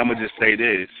I'm gonna just say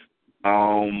this.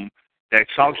 That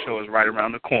talk show is right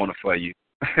around the corner for you.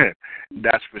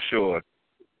 That's for sure.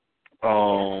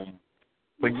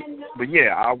 But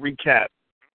yeah, I'll recap.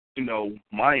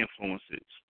 My influences.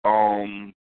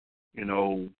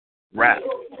 Rap.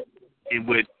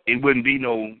 It wouldn't be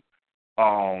no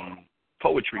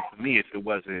poetry for me if it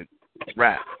wasn't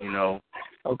rap,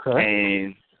 Okay.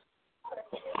 And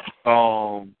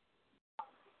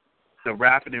the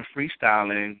rapping and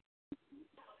freestyling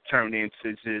turned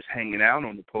into just hanging out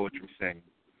on the poetry scene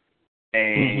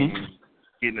and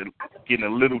getting a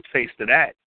little taste of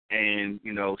that. And,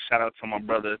 shout out to my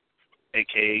brother,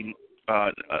 a.k.a.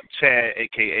 Chad,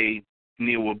 a.k.a.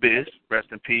 Neil Abyss,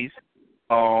 rest in peace.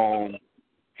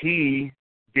 He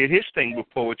did his thing with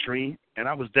poetry, and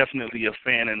I was definitely a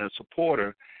fan and a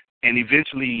supporter, and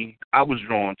eventually I was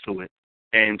drawn to it.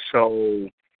 And so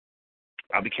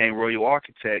I became Royal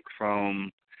Architect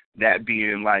from that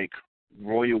being like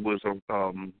Royal was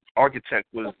Architect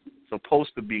was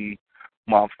supposed to be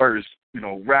my first,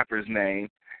 rapper's name,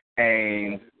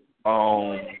 and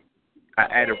I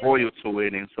added Royal to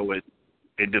it, and so it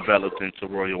developed into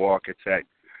Royal Architect.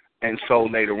 And so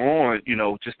later on,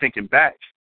 just thinking back,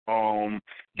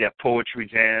 that poetry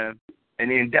jam, and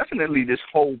then definitely this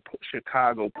whole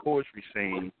Chicago poetry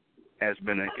scene has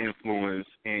been an influence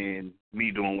in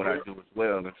me doing what I do as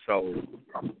well. And so,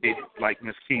 it, like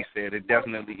Ms. Key said, it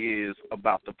definitely is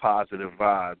about the positive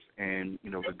vibes and,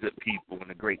 the good people and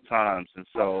the great times. And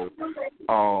so,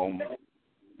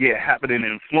 having an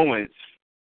influence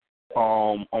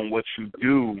on what you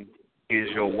do is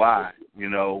your why,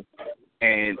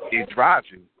 and it drives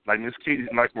you. Like Ms. Key,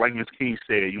 like Ms. Key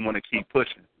said, you want to keep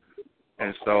pushing.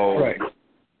 And so, right.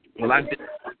 Well,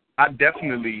 I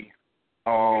definitely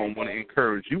want to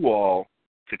encourage you all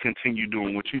to continue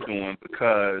doing what you're doing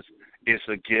because it's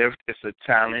a gift, it's a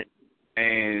talent,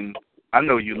 and I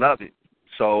know you love it.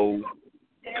 So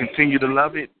continue to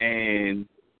love it and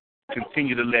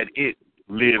continue to let it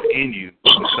live in you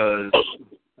because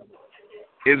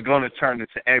it's going to turn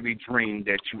into every dream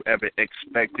that you ever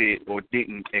expected or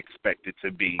didn't expect it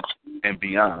to be and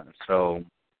beyond. So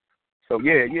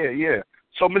yeah.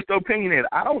 So, Mr. Opinionated,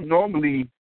 I don't normally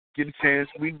get a chance.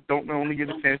 We don't normally get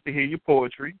a chance to hear your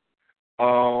poetry.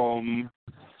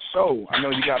 So I know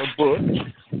you got a book.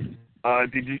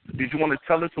 Did you want to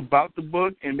tell us about the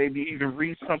book and maybe even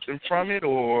read something from it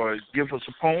or give us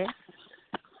a poem?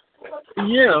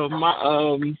 Yeah,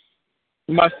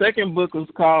 my second book was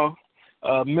called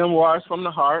Memoirs from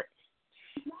the Heart.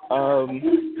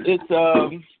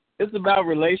 It's about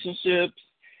relationships.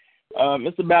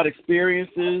 It's about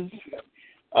experiences.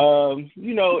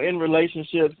 In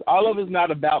relationships, all of it's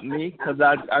not about me because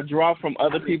I draw from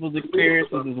other people's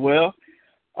experiences as well.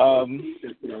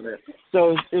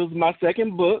 So it was my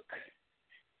second book,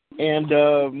 and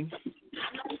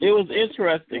it was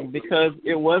interesting because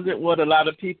it wasn't what a lot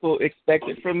of people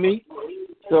expected from me.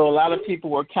 So a lot of people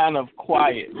were kind of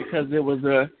quiet because it was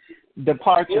a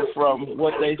departure from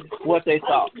what they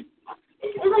thought.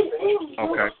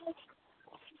 Okay.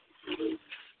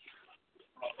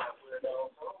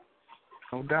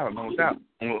 No doubt, no doubt.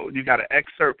 Well, you got an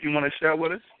excerpt you want to share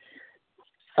with us?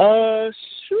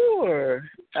 Sure,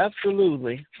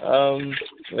 absolutely.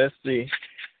 Let's see.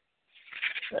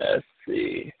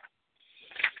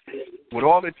 With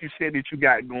all that you said that you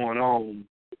got going on,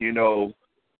 you know,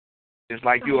 it's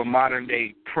like you're a modern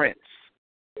day Prince,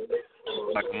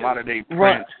 like a modern day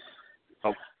Prince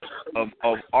of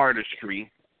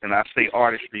artistry, and I say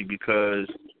artistry because,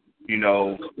 you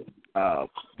know,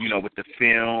 with the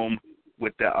film,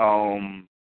 with the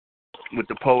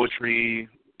poetry,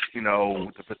 you know,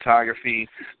 with the photography,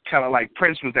 kind of like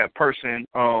Prince was that person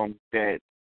that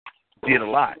did a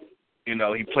lot. You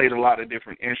know, he played a lot of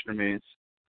different instruments.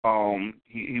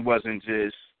 He wasn't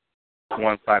just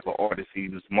one type of artist. He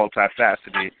was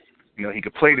multifaceted. You know, he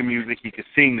could play the music, he could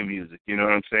sing the music. You know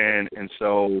what I'm saying? And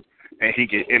he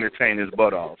could entertain his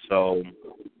butt off. So,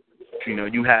 you know,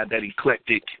 you had that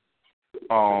eclectic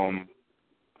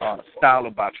style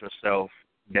about yourself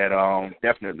that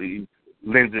definitely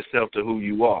lends itself to who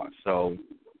you are. So,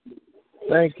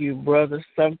 thank you, brother.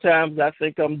 Sometimes I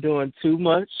think I'm doing too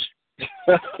much.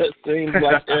 It seems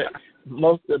like that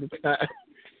most of the time.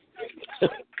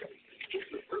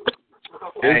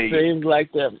 It seems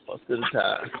like that most of the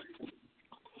time.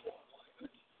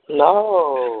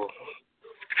 No.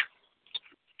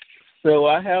 So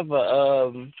I have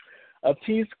a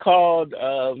piece called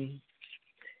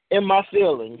In My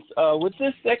Feelings. With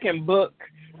this second book,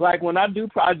 like when I do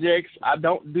projects, I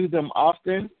don't do them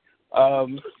often.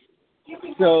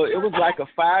 So it was like a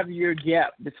 5-year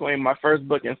gap between my first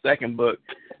book and second book.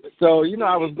 So, you know,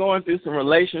 I was going through some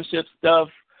relationship stuff.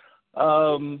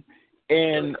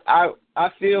 And I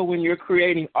feel when you're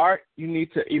creating art, you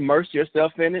need to immerse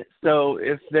yourself in it. So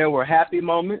if there were happy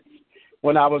moments,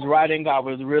 when I was writing, I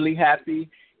was really happy.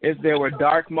 If there were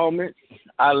dark moments,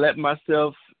 I let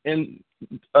myself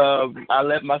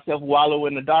wallow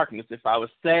in the darkness. If I was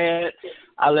sad,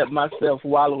 I let myself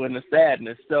wallow in the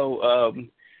sadness. So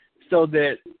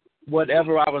that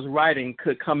whatever I was writing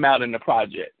could come out in the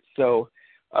project. So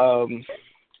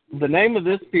the name of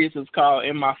this piece is called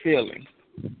In My Feelings.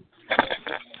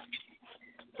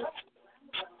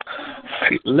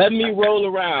 Let me roll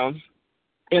around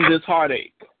in this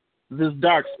heartache, this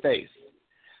dark space.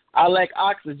 I lack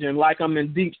oxygen like I'm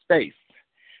in deep space.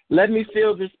 Let me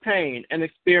feel this pain and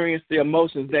experience the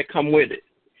emotions that come with it.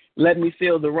 Let me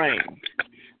feel the rain.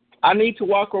 I need to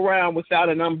walk around without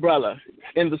an umbrella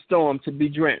in the storm to be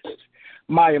drenched.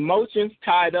 My emotions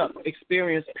tied up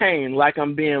experience pain like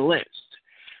I'm being lynched.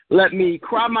 Let me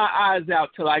cry my eyes out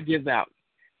till I give out.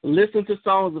 Listen to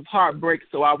songs of heartbreak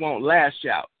so I won't lash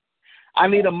out. I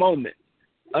need a moment,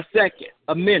 a second,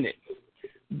 a minute.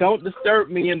 Don't disturb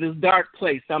me in this dark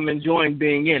place. I'm enjoying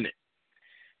being in it.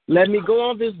 Let me go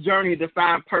on this journey to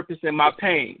find purpose in my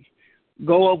pain.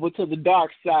 Go over to the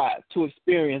dark side to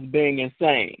experience being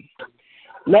insane.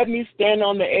 Let me stand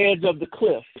on the edge of the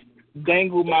cliff,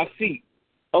 dangle my feet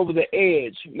over the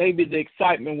edge. Maybe the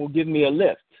excitement will give me a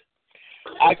lift.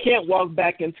 I can't walk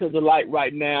back into the light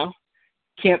right now.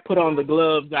 Can't put on the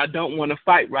gloves. I don't want to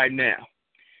fight right now.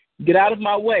 Get out of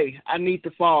my way. I need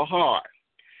to fall hard.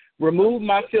 Remove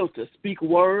my filter. Speak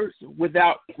words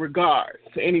without regard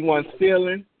to anyone's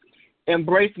feeling.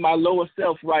 Embrace my lower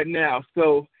self right now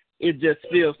so it just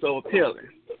feels so appealing.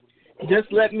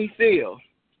 Just let me feel.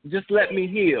 Just let me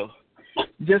heal.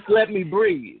 Just let me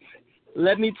breathe.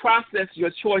 Let me process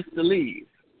your choice to leave.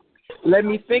 Let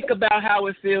me think about how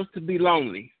it feels to be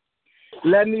lonely.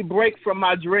 Let me break from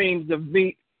my dreams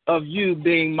of you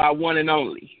being my one and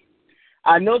only.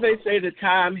 I know they say that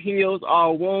time heals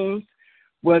all wounds.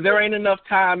 Well, there ain't enough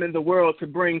time in the world to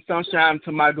bring sunshine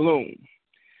to my gloom.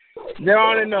 There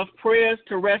aren't enough prayers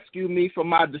to rescue me from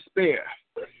my despair.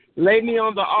 Lay me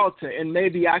on the altar and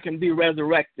maybe I can be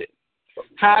resurrected.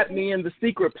 Hide me in the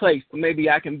secret place, maybe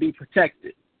I can be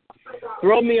protected.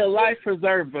 Throw me a life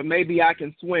preserver, maybe I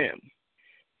can swim.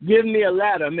 Give me a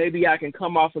ladder, maybe I can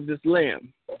come off of this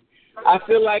limb. I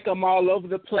feel like I'm all over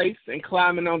the place and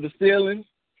climbing on the ceiling.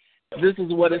 This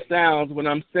is what it sounds when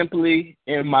I'm simply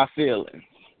in my feelings.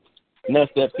 And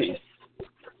that's that piece.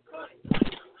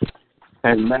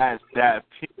 And that's that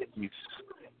piece.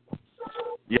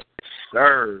 Yes,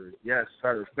 sir. Yes,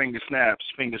 sir. Finger snaps,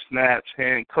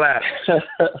 hand claps.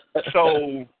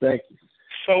 So, thank you.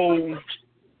 So,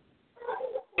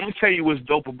 let me tell you what's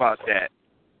dope about that.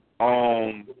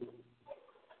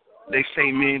 They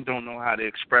say men don't know how to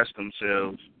express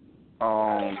themselves.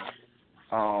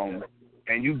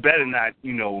 And you better not,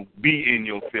 be in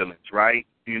your feelings, right?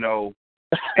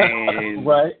 And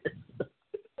right.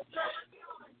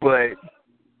 But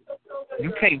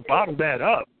you can't bottle that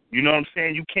up. You know what I'm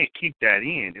saying? You can't keep that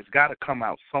in. It's got to come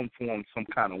out some form, some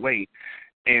kind of way.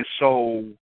 And so,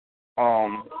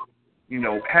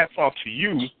 hats off to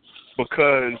you,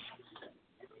 because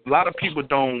a lot of people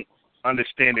don't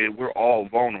understand that we're all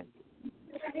vulnerable,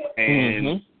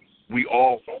 and we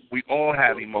all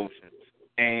have emotions.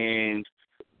 And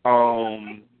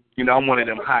I'm one of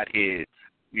them hotheads.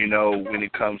 When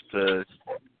it comes to,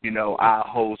 I'll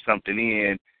hold something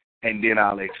in and then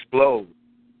I'll explode.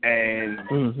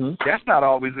 And that's not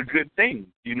always a good thing,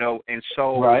 And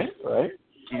so, right.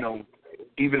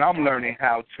 Even I'm learning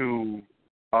how to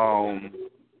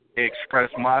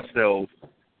express myself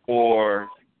or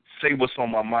say what's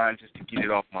on my mind just to get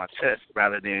it off my chest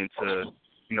rather than to,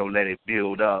 let it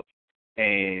build up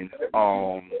and,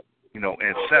 and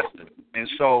fester. And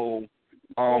so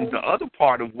the other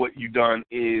part of what you've done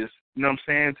is,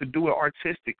 to do it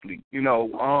artistically.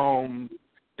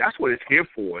 That's what it's here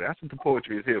for. That's what the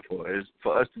poetry is here for, is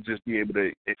for us to just be able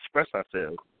to express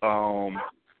ourselves. And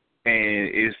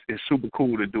it's super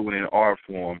cool to do it in art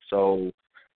form. So,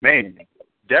 man,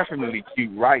 definitely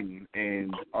keep writing.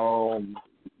 And,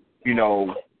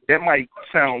 that might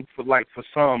sound for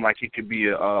some like it could be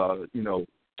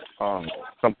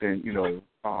something,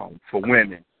 for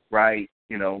women, right?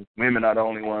 Women are the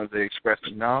only ones that express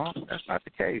it. No, that's not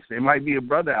the case. There might be a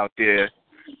brother out there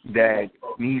that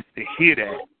needs to hear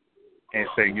that and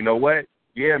say, you know what?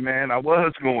 Yeah, man, I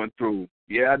was going through.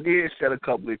 Yeah, I did shed a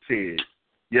couple of tears.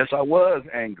 Yes, I was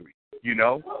angry,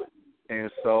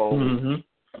 And so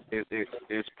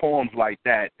it's poems like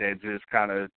that just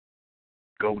kind of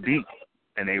go deep,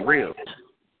 and they real.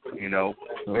 We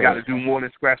got to do more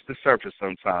than scratch the surface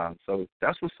sometimes. So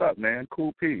that's what's up, man.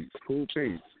 Cool piece.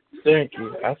 Thank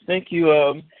you. I think you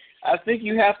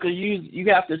have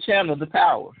to channel the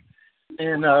power.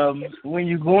 And when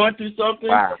you're going through something,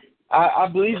 wow. I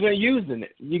believe in using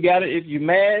it. You got to, if you're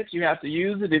mad, you have to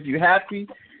use it. If you're happy,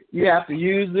 you have to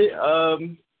use it.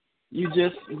 You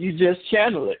just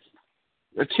channel it.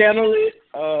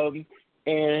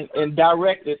 And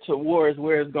direct it towards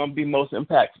where it's going to be most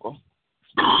impactful.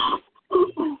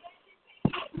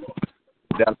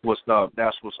 That's what's up.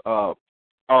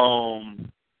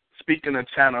 Speaking of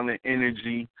channeling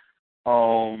energy,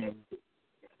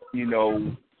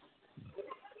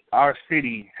 our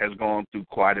city has gone through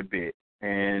quite a bit,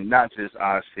 and not just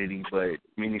our city, but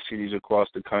many cities across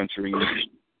the country.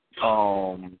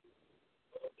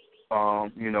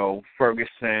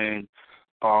 Ferguson,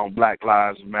 Black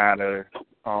Lives Matter,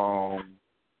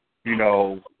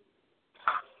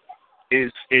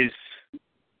 is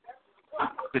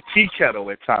the tea kettle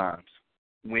at times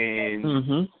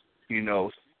when,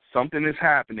 something is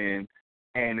happening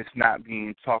and it's not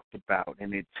being talked about,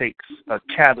 and it takes a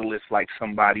catalyst like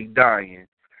somebody dying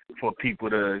for people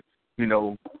to,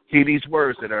 hear these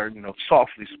words that are,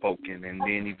 softly spoken, and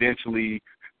then eventually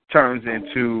turns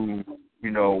into,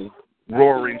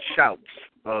 roaring shouts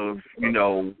of,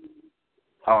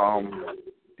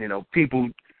 people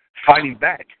fighting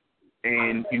back.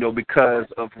 And, because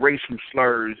of racial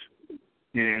slurs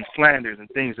and slanders and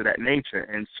things of that nature.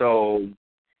 And so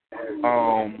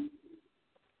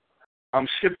I'm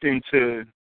shifting to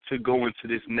go into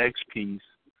this next piece,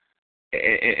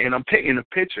 and I'm painting a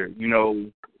picture.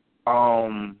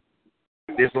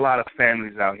 There's a lot of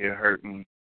families out here hurting.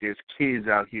 There's kids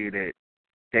out here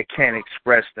that can't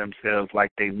express themselves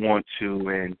like they want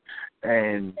to,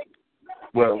 and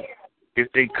well,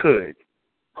 if they could,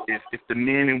 if the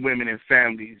men and women and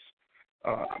families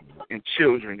and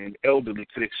children and elderly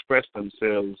could express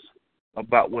themselves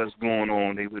about what's going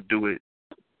on, they would do it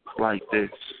like this.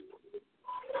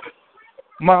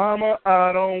 Mama,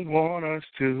 I don't want us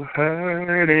to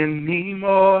hurt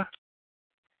anymore.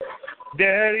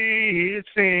 Daddy, it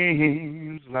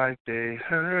seems like they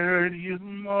hurt you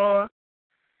more.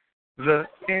 The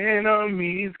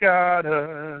enemy's got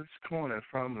us cornered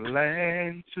from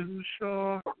land to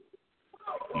shore.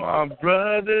 My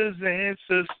brothers and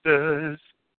sisters,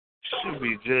 should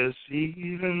we just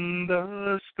even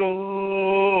the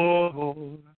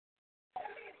score?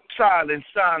 Silence,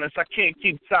 I can't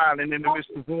keep silent in the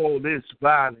midst of all this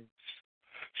violence.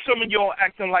 Some of y'all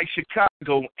acting like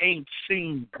Chicago ain't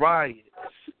seen riots.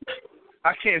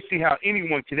 I can't see how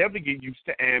anyone could ever get used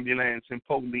to ambulance and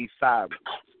police sirens.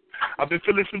 I've been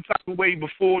feeling some type of way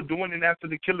before, during, and after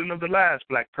the killing of the last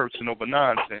black person over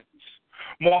nonsense.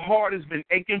 My heart has been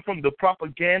aching from the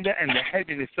propaganda and the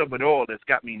heaviness of it all that's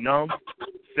got me numb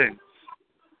since.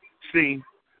 See,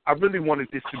 I really wanted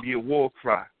this to be a war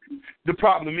cry. The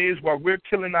problem is, while we're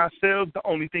killing ourselves, the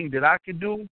only thing that I can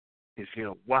do is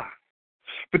yell, why?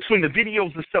 Between the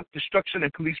videos of self-destruction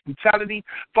and police brutality,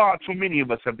 far too many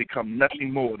of us have become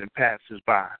nothing more than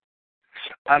passers-by.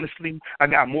 Honestly, I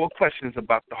got more questions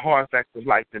about the hard facts of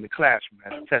life than the classroom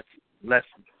has test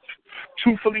lessons.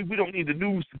 Truthfully, we don't need the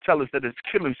news to tell us that it's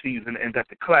killing season and that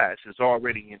the clash is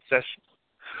already in session.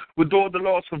 With all the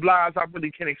loss of lives, I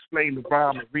really can't explain the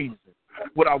rhyme or reason.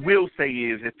 What I will say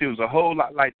is it feels a whole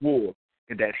lot like war,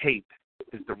 and that hate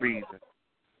is the reason.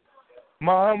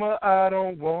 Mama, I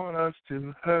don't want us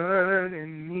to hurt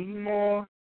anymore.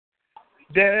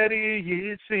 Daddy,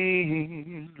 it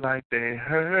seems like they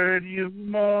hurt you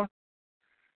more.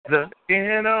 The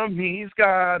enemy's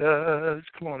got us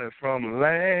cornered from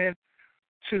land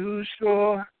to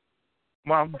shore.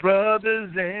 My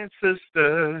brothers and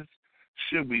sisters,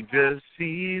 should we just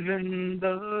even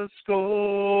the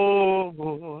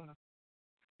score?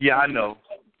 Yeah, I know.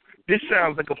 This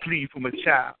sounds like a plea from a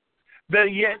child. Better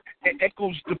yet, it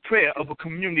echoes the prayer of a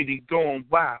community going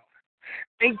wild.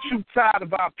 Ain't you tired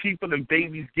of our people and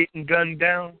babies getting gunned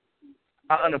down?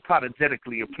 I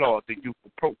unapologetically applaud the youth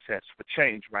for protest for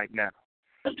change right now.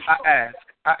 I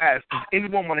ask, does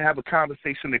anyone want to have a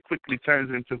conversation that quickly turns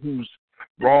into who's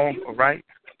wrong or right?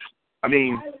 I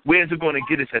mean, where's it going to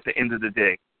get us at the end of the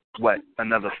day? What,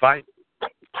 another fight?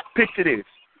 Picture this.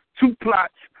 2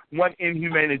 plots, 1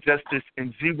 inhumane injustice,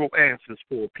 and 0 answers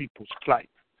for a people's plight.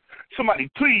 Somebody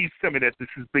please tell me that this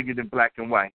is bigger than black and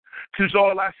white. Because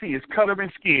all I see is color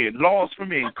and skin, laws from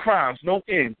men, crimes, no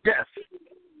end, death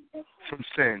from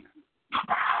sin.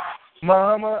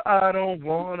 Mama, I don't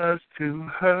want us to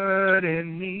hurt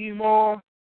anymore.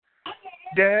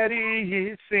 Daddy,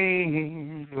 it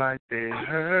seems like they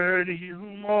hurt you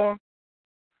more.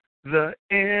 The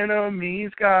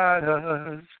enemy's got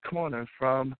us cornered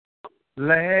from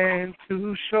land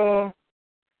to shore.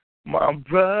 My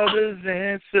brothers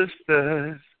and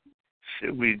sisters,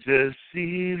 should we just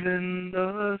even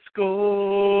the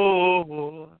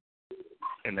score?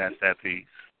 And that's that piece.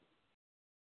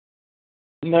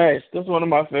 Nice. That's one of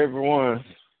my favorite ones.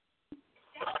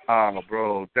 Oh,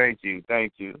 bro, thank you.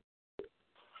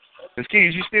 Miss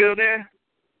Keys, you still there?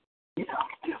 Yeah, I'm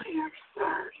still here,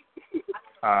 sir.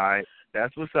 All right.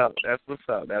 That's what's up.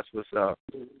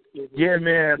 Yeah,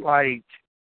 man, like,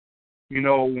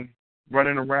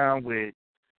 running around with,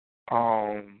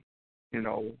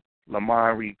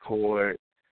 Lamar Court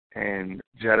and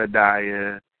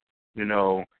Jedediah,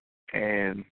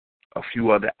 and a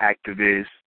few other activists,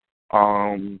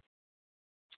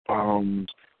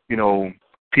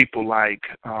 people like,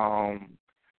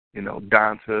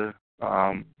 Donta,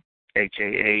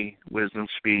 a.k.a. Wisdom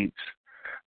Speaks,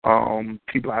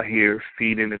 people out here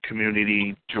feeding the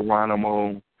community,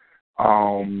 Geronimo,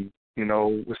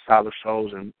 with Solid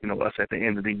Souls and, us at the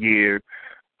end of the year,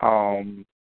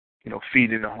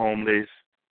 feeding the homeless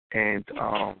and,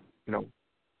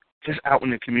 just out in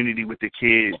the community with the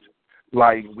kids.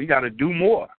 Like, we got to do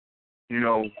more, we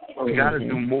got to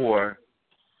do more.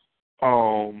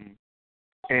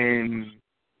 And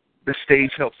the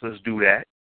stage helps us do that,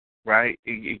 right?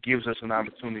 It gives us an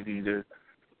opportunity to,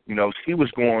 see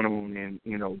what's going on in,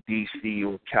 D.C.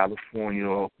 or California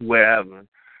or wherever,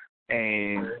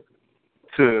 and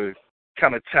to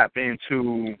kind of tap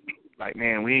into, like,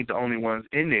 man, we ain't the only ones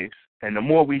in this. And the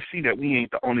more we see that we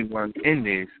ain't the only ones in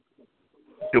this,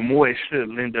 the more it should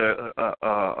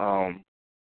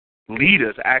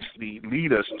lead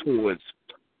us towards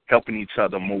helping each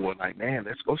other more. Like, man,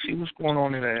 let's go see what's going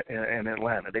on in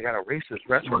Atlanta. They got a racist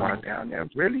restaurant down there.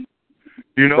 Really?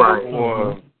 Right.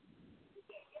 Or,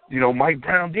 Mike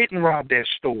Brown didn't rob that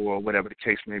store or whatever the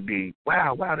case may be.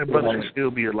 Wow, that brother should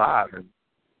still be alive. And,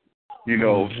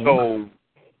 so,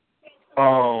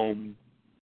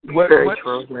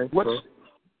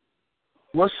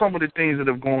 what's some of the things that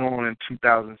have gone on in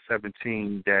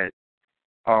 2017 that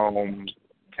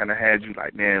kind of had you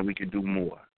like, man, we could do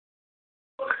more?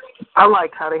 I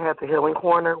like how they had the Healing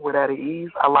Corner with At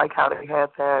Ease. I like how they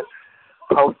had that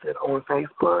posted on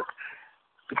Facebook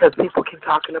because people keep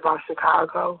talking about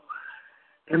Chicago,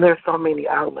 and there's so many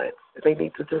outlets. They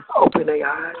need to just open their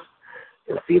eyes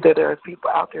and see that there's people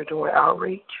out there doing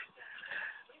outreach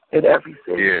in every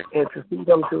city. Yeah. And to see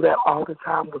them do that all the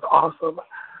time was awesome.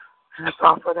 Hats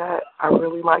off for that. I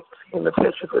really like seeing the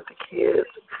pictures with the kids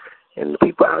and the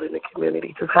people out in the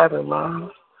community just having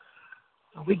love.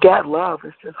 We got love.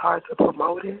 It's just hard to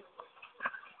promote it.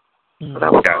 So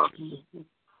that was awesome.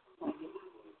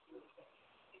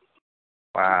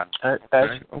 Wow.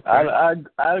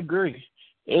 I agree.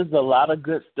 There's a lot of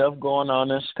good stuff going on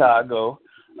in Chicago,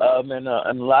 and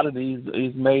a lot of these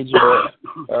major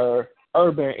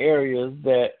urban areas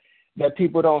that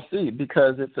people don't see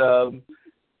because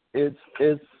it's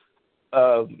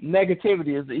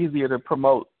negativity is easier to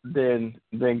promote than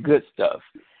good stuff.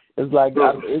 It's like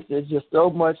it's just so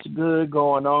much good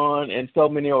going on, and so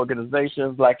many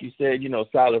organizations, like you said,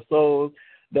 Solid Souls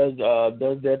does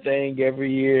their thing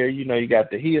every year. You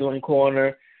got the Healing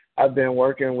Corner. I've been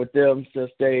working with them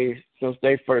since they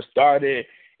first started,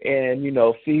 and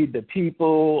Feed the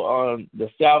People on the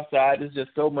South Side. There's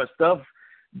just so much stuff,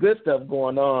 good stuff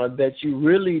going on that you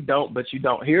really don't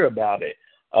hear about it.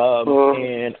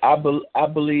 And I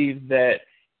believe that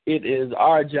it is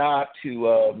our job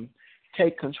to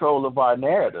take control of our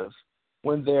narratives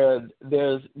when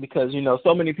there's because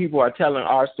so many people are telling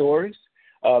our stories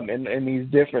in these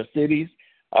different cities,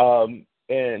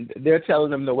 and they're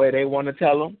telling them the way they want to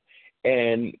tell them,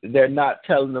 and they're not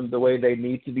telling them the way they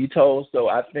need to be told. So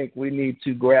I think we need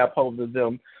to grab hold of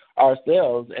them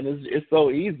ourselves, and it's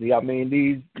so easy. I mean,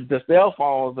 the cell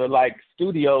phones are like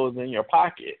studios in your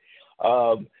pocket.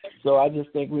 So I just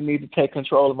think we need to take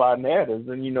control of our narratives,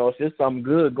 and if there's something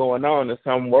good going on, it's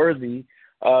something worthy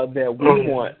that we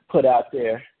want put out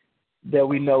there that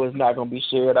we know is not going to be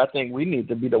shared, I think we need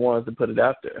to be the ones to put it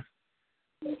out there.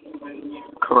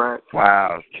 Correct.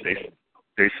 Wow.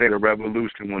 They say the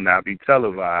revolution will not be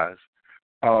televised,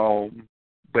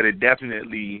 but it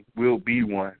definitely will be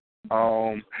one.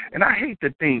 And I hate to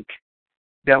think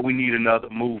that we need another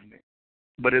movement,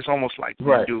 but it's almost like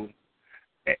we do.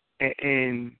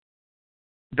 And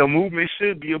the movement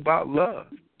should be about love.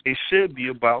 It should be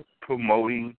about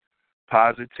promoting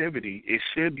positivity. It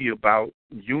should be about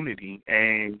unity.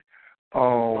 And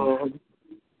I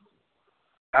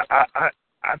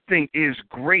think it's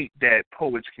great that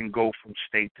poets can go from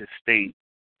state to state,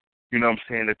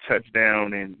 to touch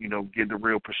down and, get the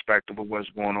real perspective of what's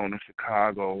going on in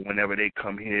Chicago whenever they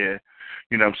come here,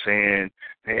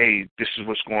 hey, this is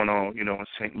what's going on, in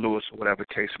St. Louis or whatever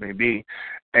the case may be.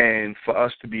 And for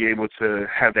us to be able to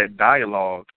have that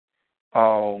dialogue,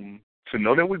 to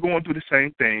know that we're going through the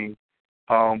same thing,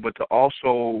 but to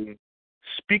also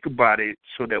speak about it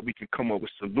so that we can come up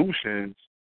with solutions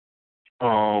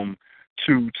to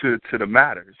the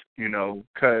matters,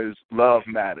 because love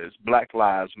matters, Black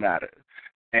lives matter,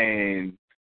 and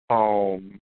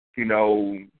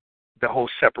the whole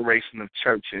separation of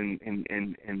church and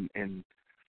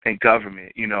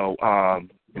government,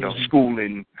 school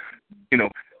and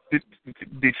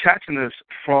detaching us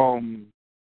from,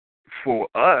 for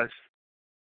us,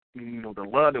 the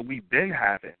love that we've been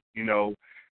having,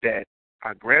 that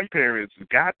our grandparents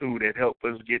got through that helped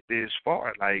us get this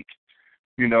far. Like,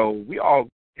 we all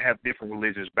have different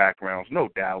religious backgrounds, no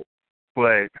doubt.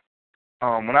 But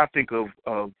when I think of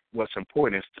what's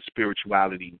important, it's the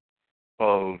spirituality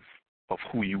of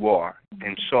who you are.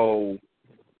 And so,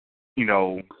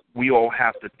 we all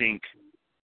have to think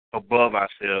above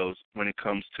ourselves when it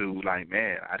comes to, like,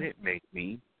 man, I didn't make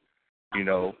me,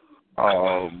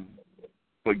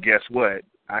 but guess what?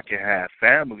 I can have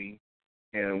family,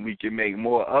 and we can make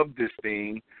more of this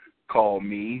thing called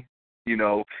me,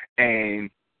 and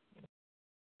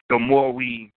the more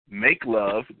we make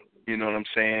love, and I'm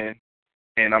saying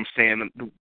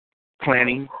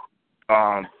planning,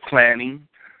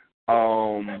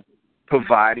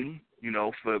 providing,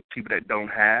 for people that don't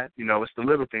have, it's the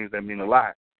little things that mean a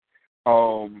lot.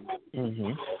 I'm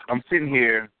sitting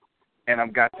here, and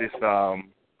I've got this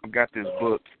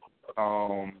book,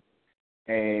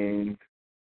 and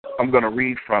I'm going to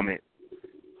read from it,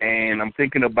 and I'm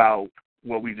thinking about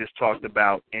what we just talked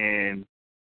about and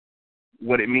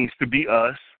what it means to be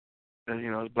us, as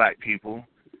Black people,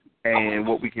 and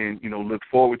what we can, look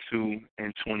forward to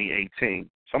in 2018.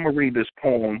 So I'm going to read this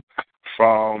poem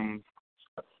from,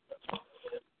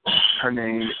 her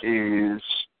name is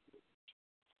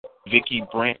Vicki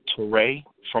Brant Touré,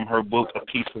 from her book, A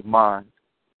Piece of Mind.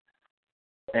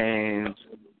 And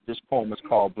this poem is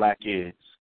called Black Is.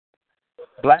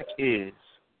 Black is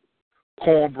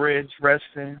cornbread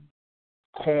dressing,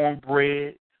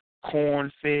 cornbread,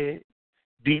 corn-fed,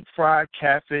 deep-fried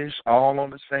catfish, all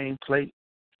on the same plate.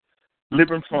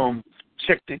 Living from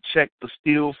check to check, but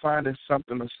still finding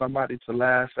something or somebody to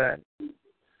laugh at.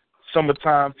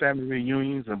 Summertime family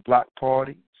reunions and block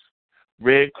parties.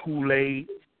 Red Kool-Aid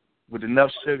with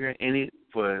enough sugar in it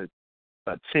for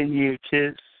a 10-year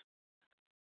kiss.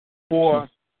 4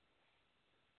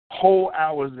 whole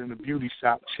hours in the beauty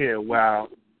shop chair while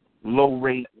you low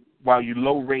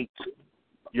rate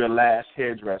your last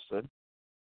hairdresser.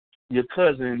 Your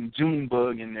cousin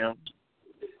Junebug and them.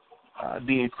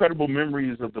 The incredible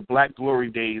memories of the Black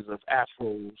glory days of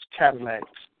afros,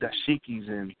 Cadillacs,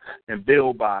 dashikis, and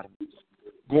bell bottoms.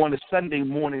 Going to Sunday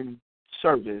morning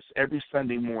service, every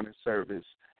Sunday morning service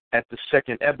at the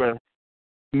Second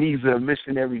Ebenezer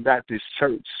Missionary Baptist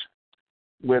Church.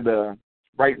 where the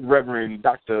Right Reverend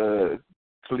Dr.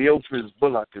 Cleophas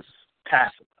Bullock is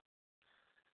passing.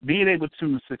 Being able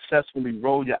to successfully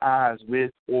roll your eyes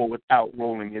with or without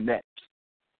rolling your neck.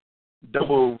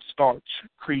 Double starch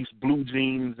crease blue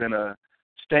jeans and a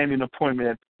standing appointment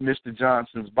at Mr.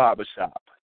 Johnson's barbershop.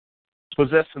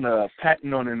 Possessing a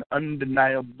patent on an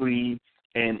undeniably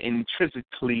and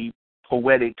intrinsically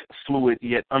poetic, fluid,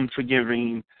 yet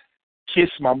unforgiving kiss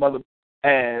my mother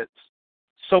ass,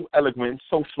 so eloquent,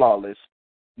 so flawless.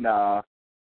 Nah,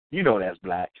 you know that's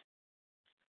black.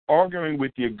 Arguing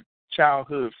with your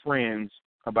childhood friends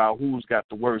about who's got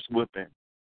the worst whipping.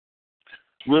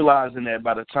 Realizing that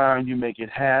by the time you make it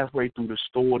halfway through the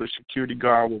store, the security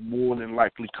guard will more than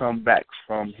likely come back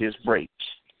from his break.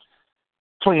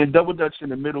 Playing double dutch in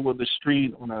the middle of the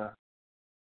street on a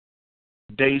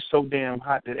day so damn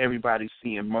hot that everybody's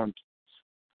seeing monkeys.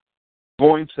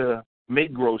 Going to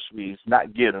make groceries,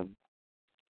 not get them.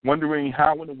 Wondering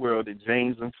how in the world did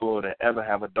James in Florida ever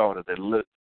have a daughter that looked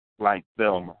like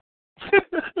Thelma.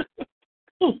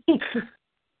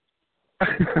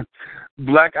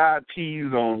 Black-eyed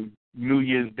peas on New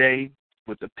Year's Day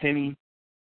with a penny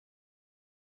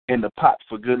in the pot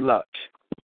for good luck.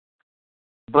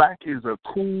 Black is a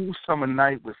cool summer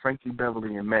night with Frankie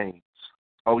Beverly and Mays.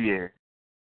 Oh, yeah.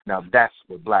 Now that's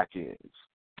what black is.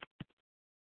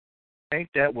 Ain't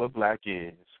that what black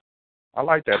is? I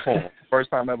like that poem. First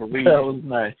time ever reading it. That was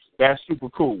nice. That's super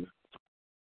cool.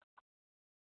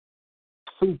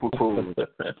 Super cool.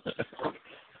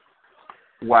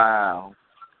 Wow.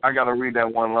 I got to read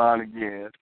that one line again.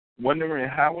 Wondering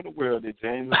how in the world did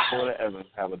James and Florida Evans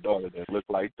have a daughter that looked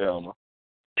like Thelma?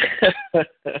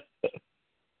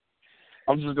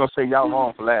 I'm just going to say y'all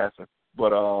wrong for laughing.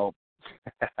 But,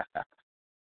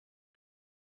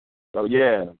 so,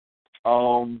 yeah.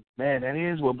 Man, that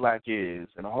is what black is,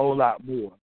 and a whole lot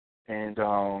more. And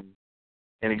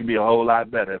it can be a whole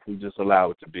lot better if we just allow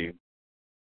it to be.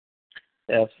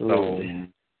 Absolutely. So,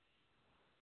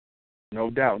 no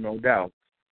doubt, no doubt.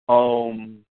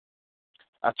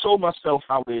 I told myself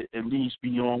I would at least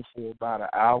be on for about an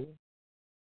hour,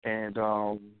 and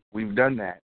we've done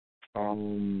that.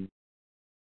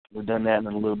 We've done that and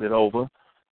a little bit over.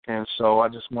 And so I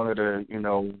just wanted to,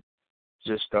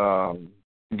 just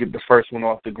get the first one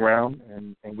off the ground,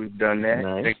 and we've done that.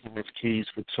 Nice. Thank you, Ms. Keys,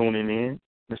 for tuning in.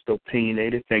 Mr.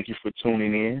 Opinionated, thank you for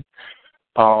tuning in.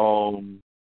 I'm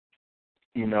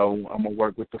going to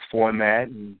work with the format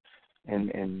and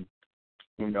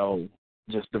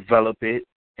just develop it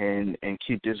and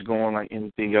keep this going like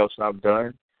anything else I've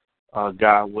done,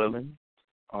 God willing.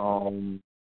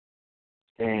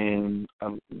 And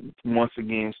once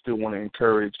again, still want to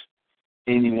encourage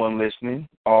anyone listening,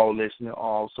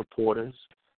 all supporters,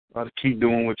 to keep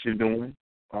doing what you're doing.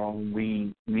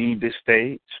 We need this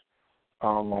stage.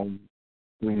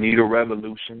 We need a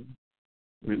revolution.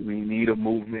 We need a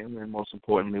movement, and most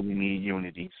importantly, we need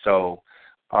unity. So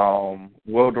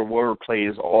World of Wordplay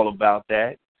is all about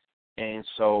that. And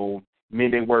so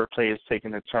Midday Wordplay is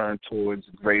taking a turn towards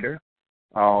greater.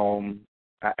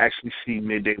 I actually see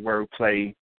Midday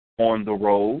Wordplay on the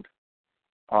road.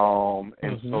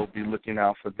 So be looking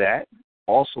out for that.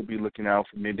 Also be looking out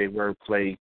for Midday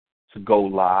Wordplay to go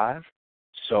live.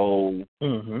 So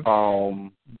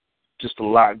just a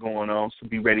lot going on, so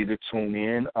be ready to tune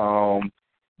in.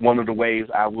 One of the ways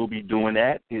I will be doing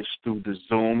that is through the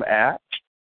Zoom app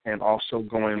and also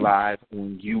going live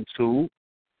on YouTube.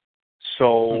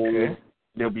 So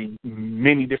there'll be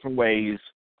many different ways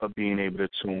of being able to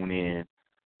tune in.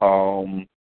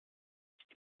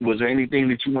 Was there anything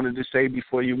that you wanted to say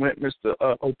before you went, Mr.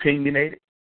 Opinionated?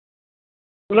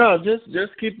 No,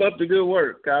 just keep up the good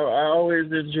work. I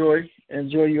always enjoy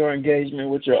your engagement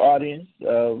with your audience.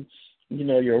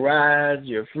 Your rides,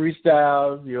 your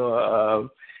freestyles, your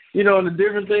the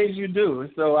different things you do.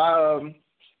 So I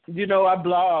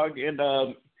blog, and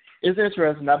it's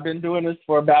interesting. I've been doing this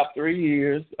for about 3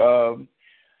 years.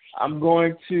 I'm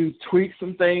going to tweak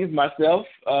some things myself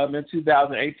in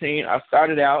 2018. I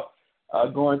started out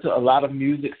going to a lot of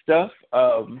music stuff,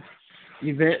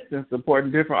 events, and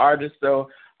supporting different artists. So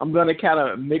I'm going to kind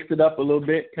of mix it up a little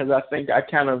bit because I think I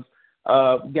kind of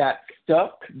got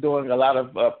stuck doing a lot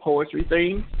of poetry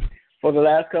things for the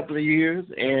last couple of years.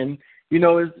 And,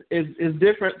 it's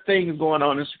different things going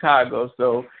on in Chicago.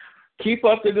 So keep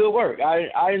up the good work.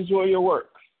 I enjoy your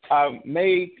work. I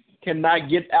cannot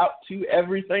get out to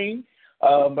everything, but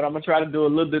I'm going to try to do a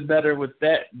little bit better with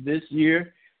that this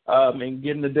year and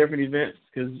getting the different events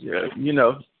because,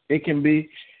 it can be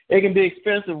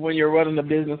expensive when you're running a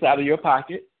business out of your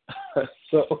pocket.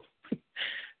 So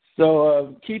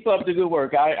keep up the good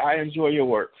work. I enjoy your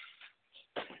work.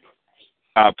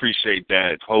 I appreciate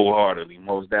that wholeheartedly,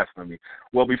 most definitely.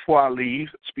 Well, before I leave,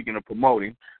 speaking of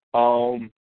promoting, I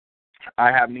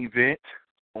have an event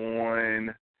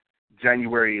on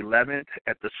January 11th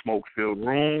at the Smoke-Filled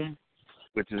Room,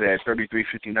 which is at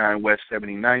 3359 West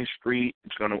 79th Street.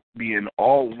 It's going to be an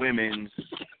all-women's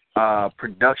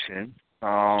production.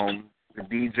 The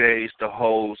DJs, the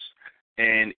hosts,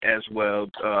 and as well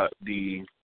the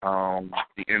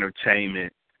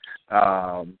entertainment,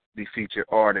 the featured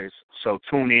artists. So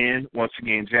tune in, once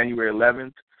again, January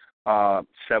 11th,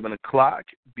 7 o'clock.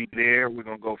 Be there. We're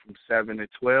going to go from 7 to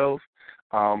 12.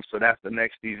 So that's the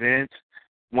next event.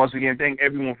 Once again, thank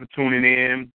everyone for tuning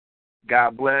in.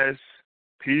 God bless.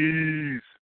 Peace.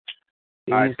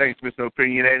 All right, thanks, Mr.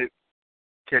 Opinionated.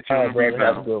 Catch you on the rebound.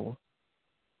 Have a good one.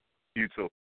 You too.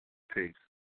 Peace.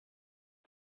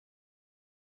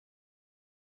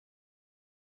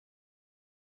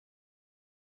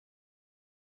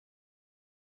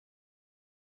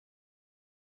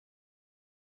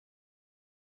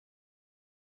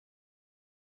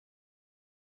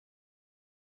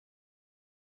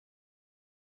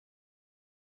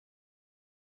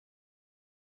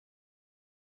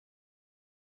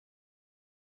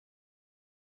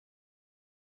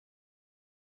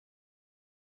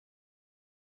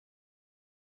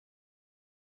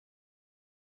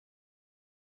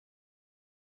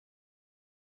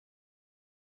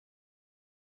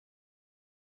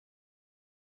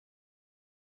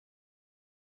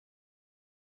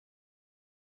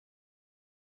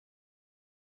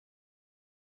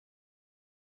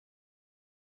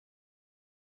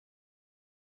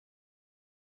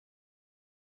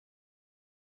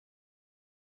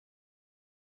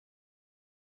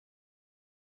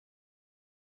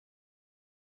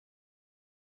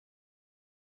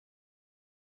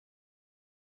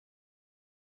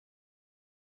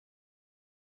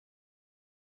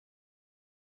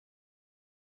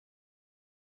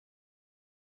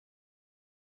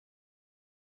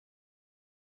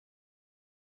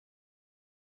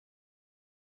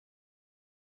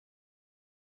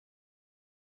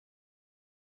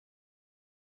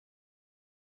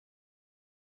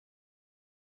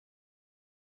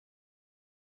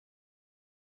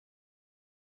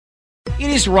 It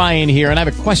is Ryan here, and I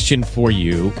have a question for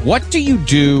you. What do you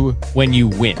do when you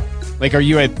win? Like, are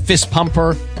you a fist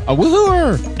pumper, a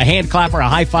woohooer, a hand clapper, a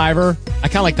high fiver? I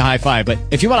kind of like the high five, but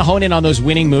if you want to hone in on those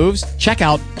winning moves, check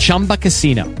out Chumba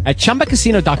Casino. At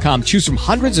ChumbaCasino.com, choose from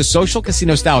hundreds of social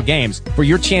casino-style games for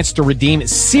your chance to redeem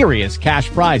serious cash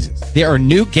prizes. There are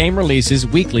new game releases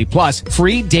weekly, plus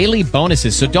free daily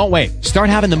bonuses, so don't wait. Start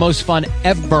having the most fun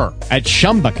ever at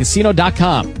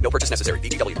ChumbaCasino.com. No purchase necessary.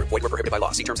 VGW Group. Void where prohibited by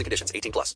law. See terms and conditions. 18+.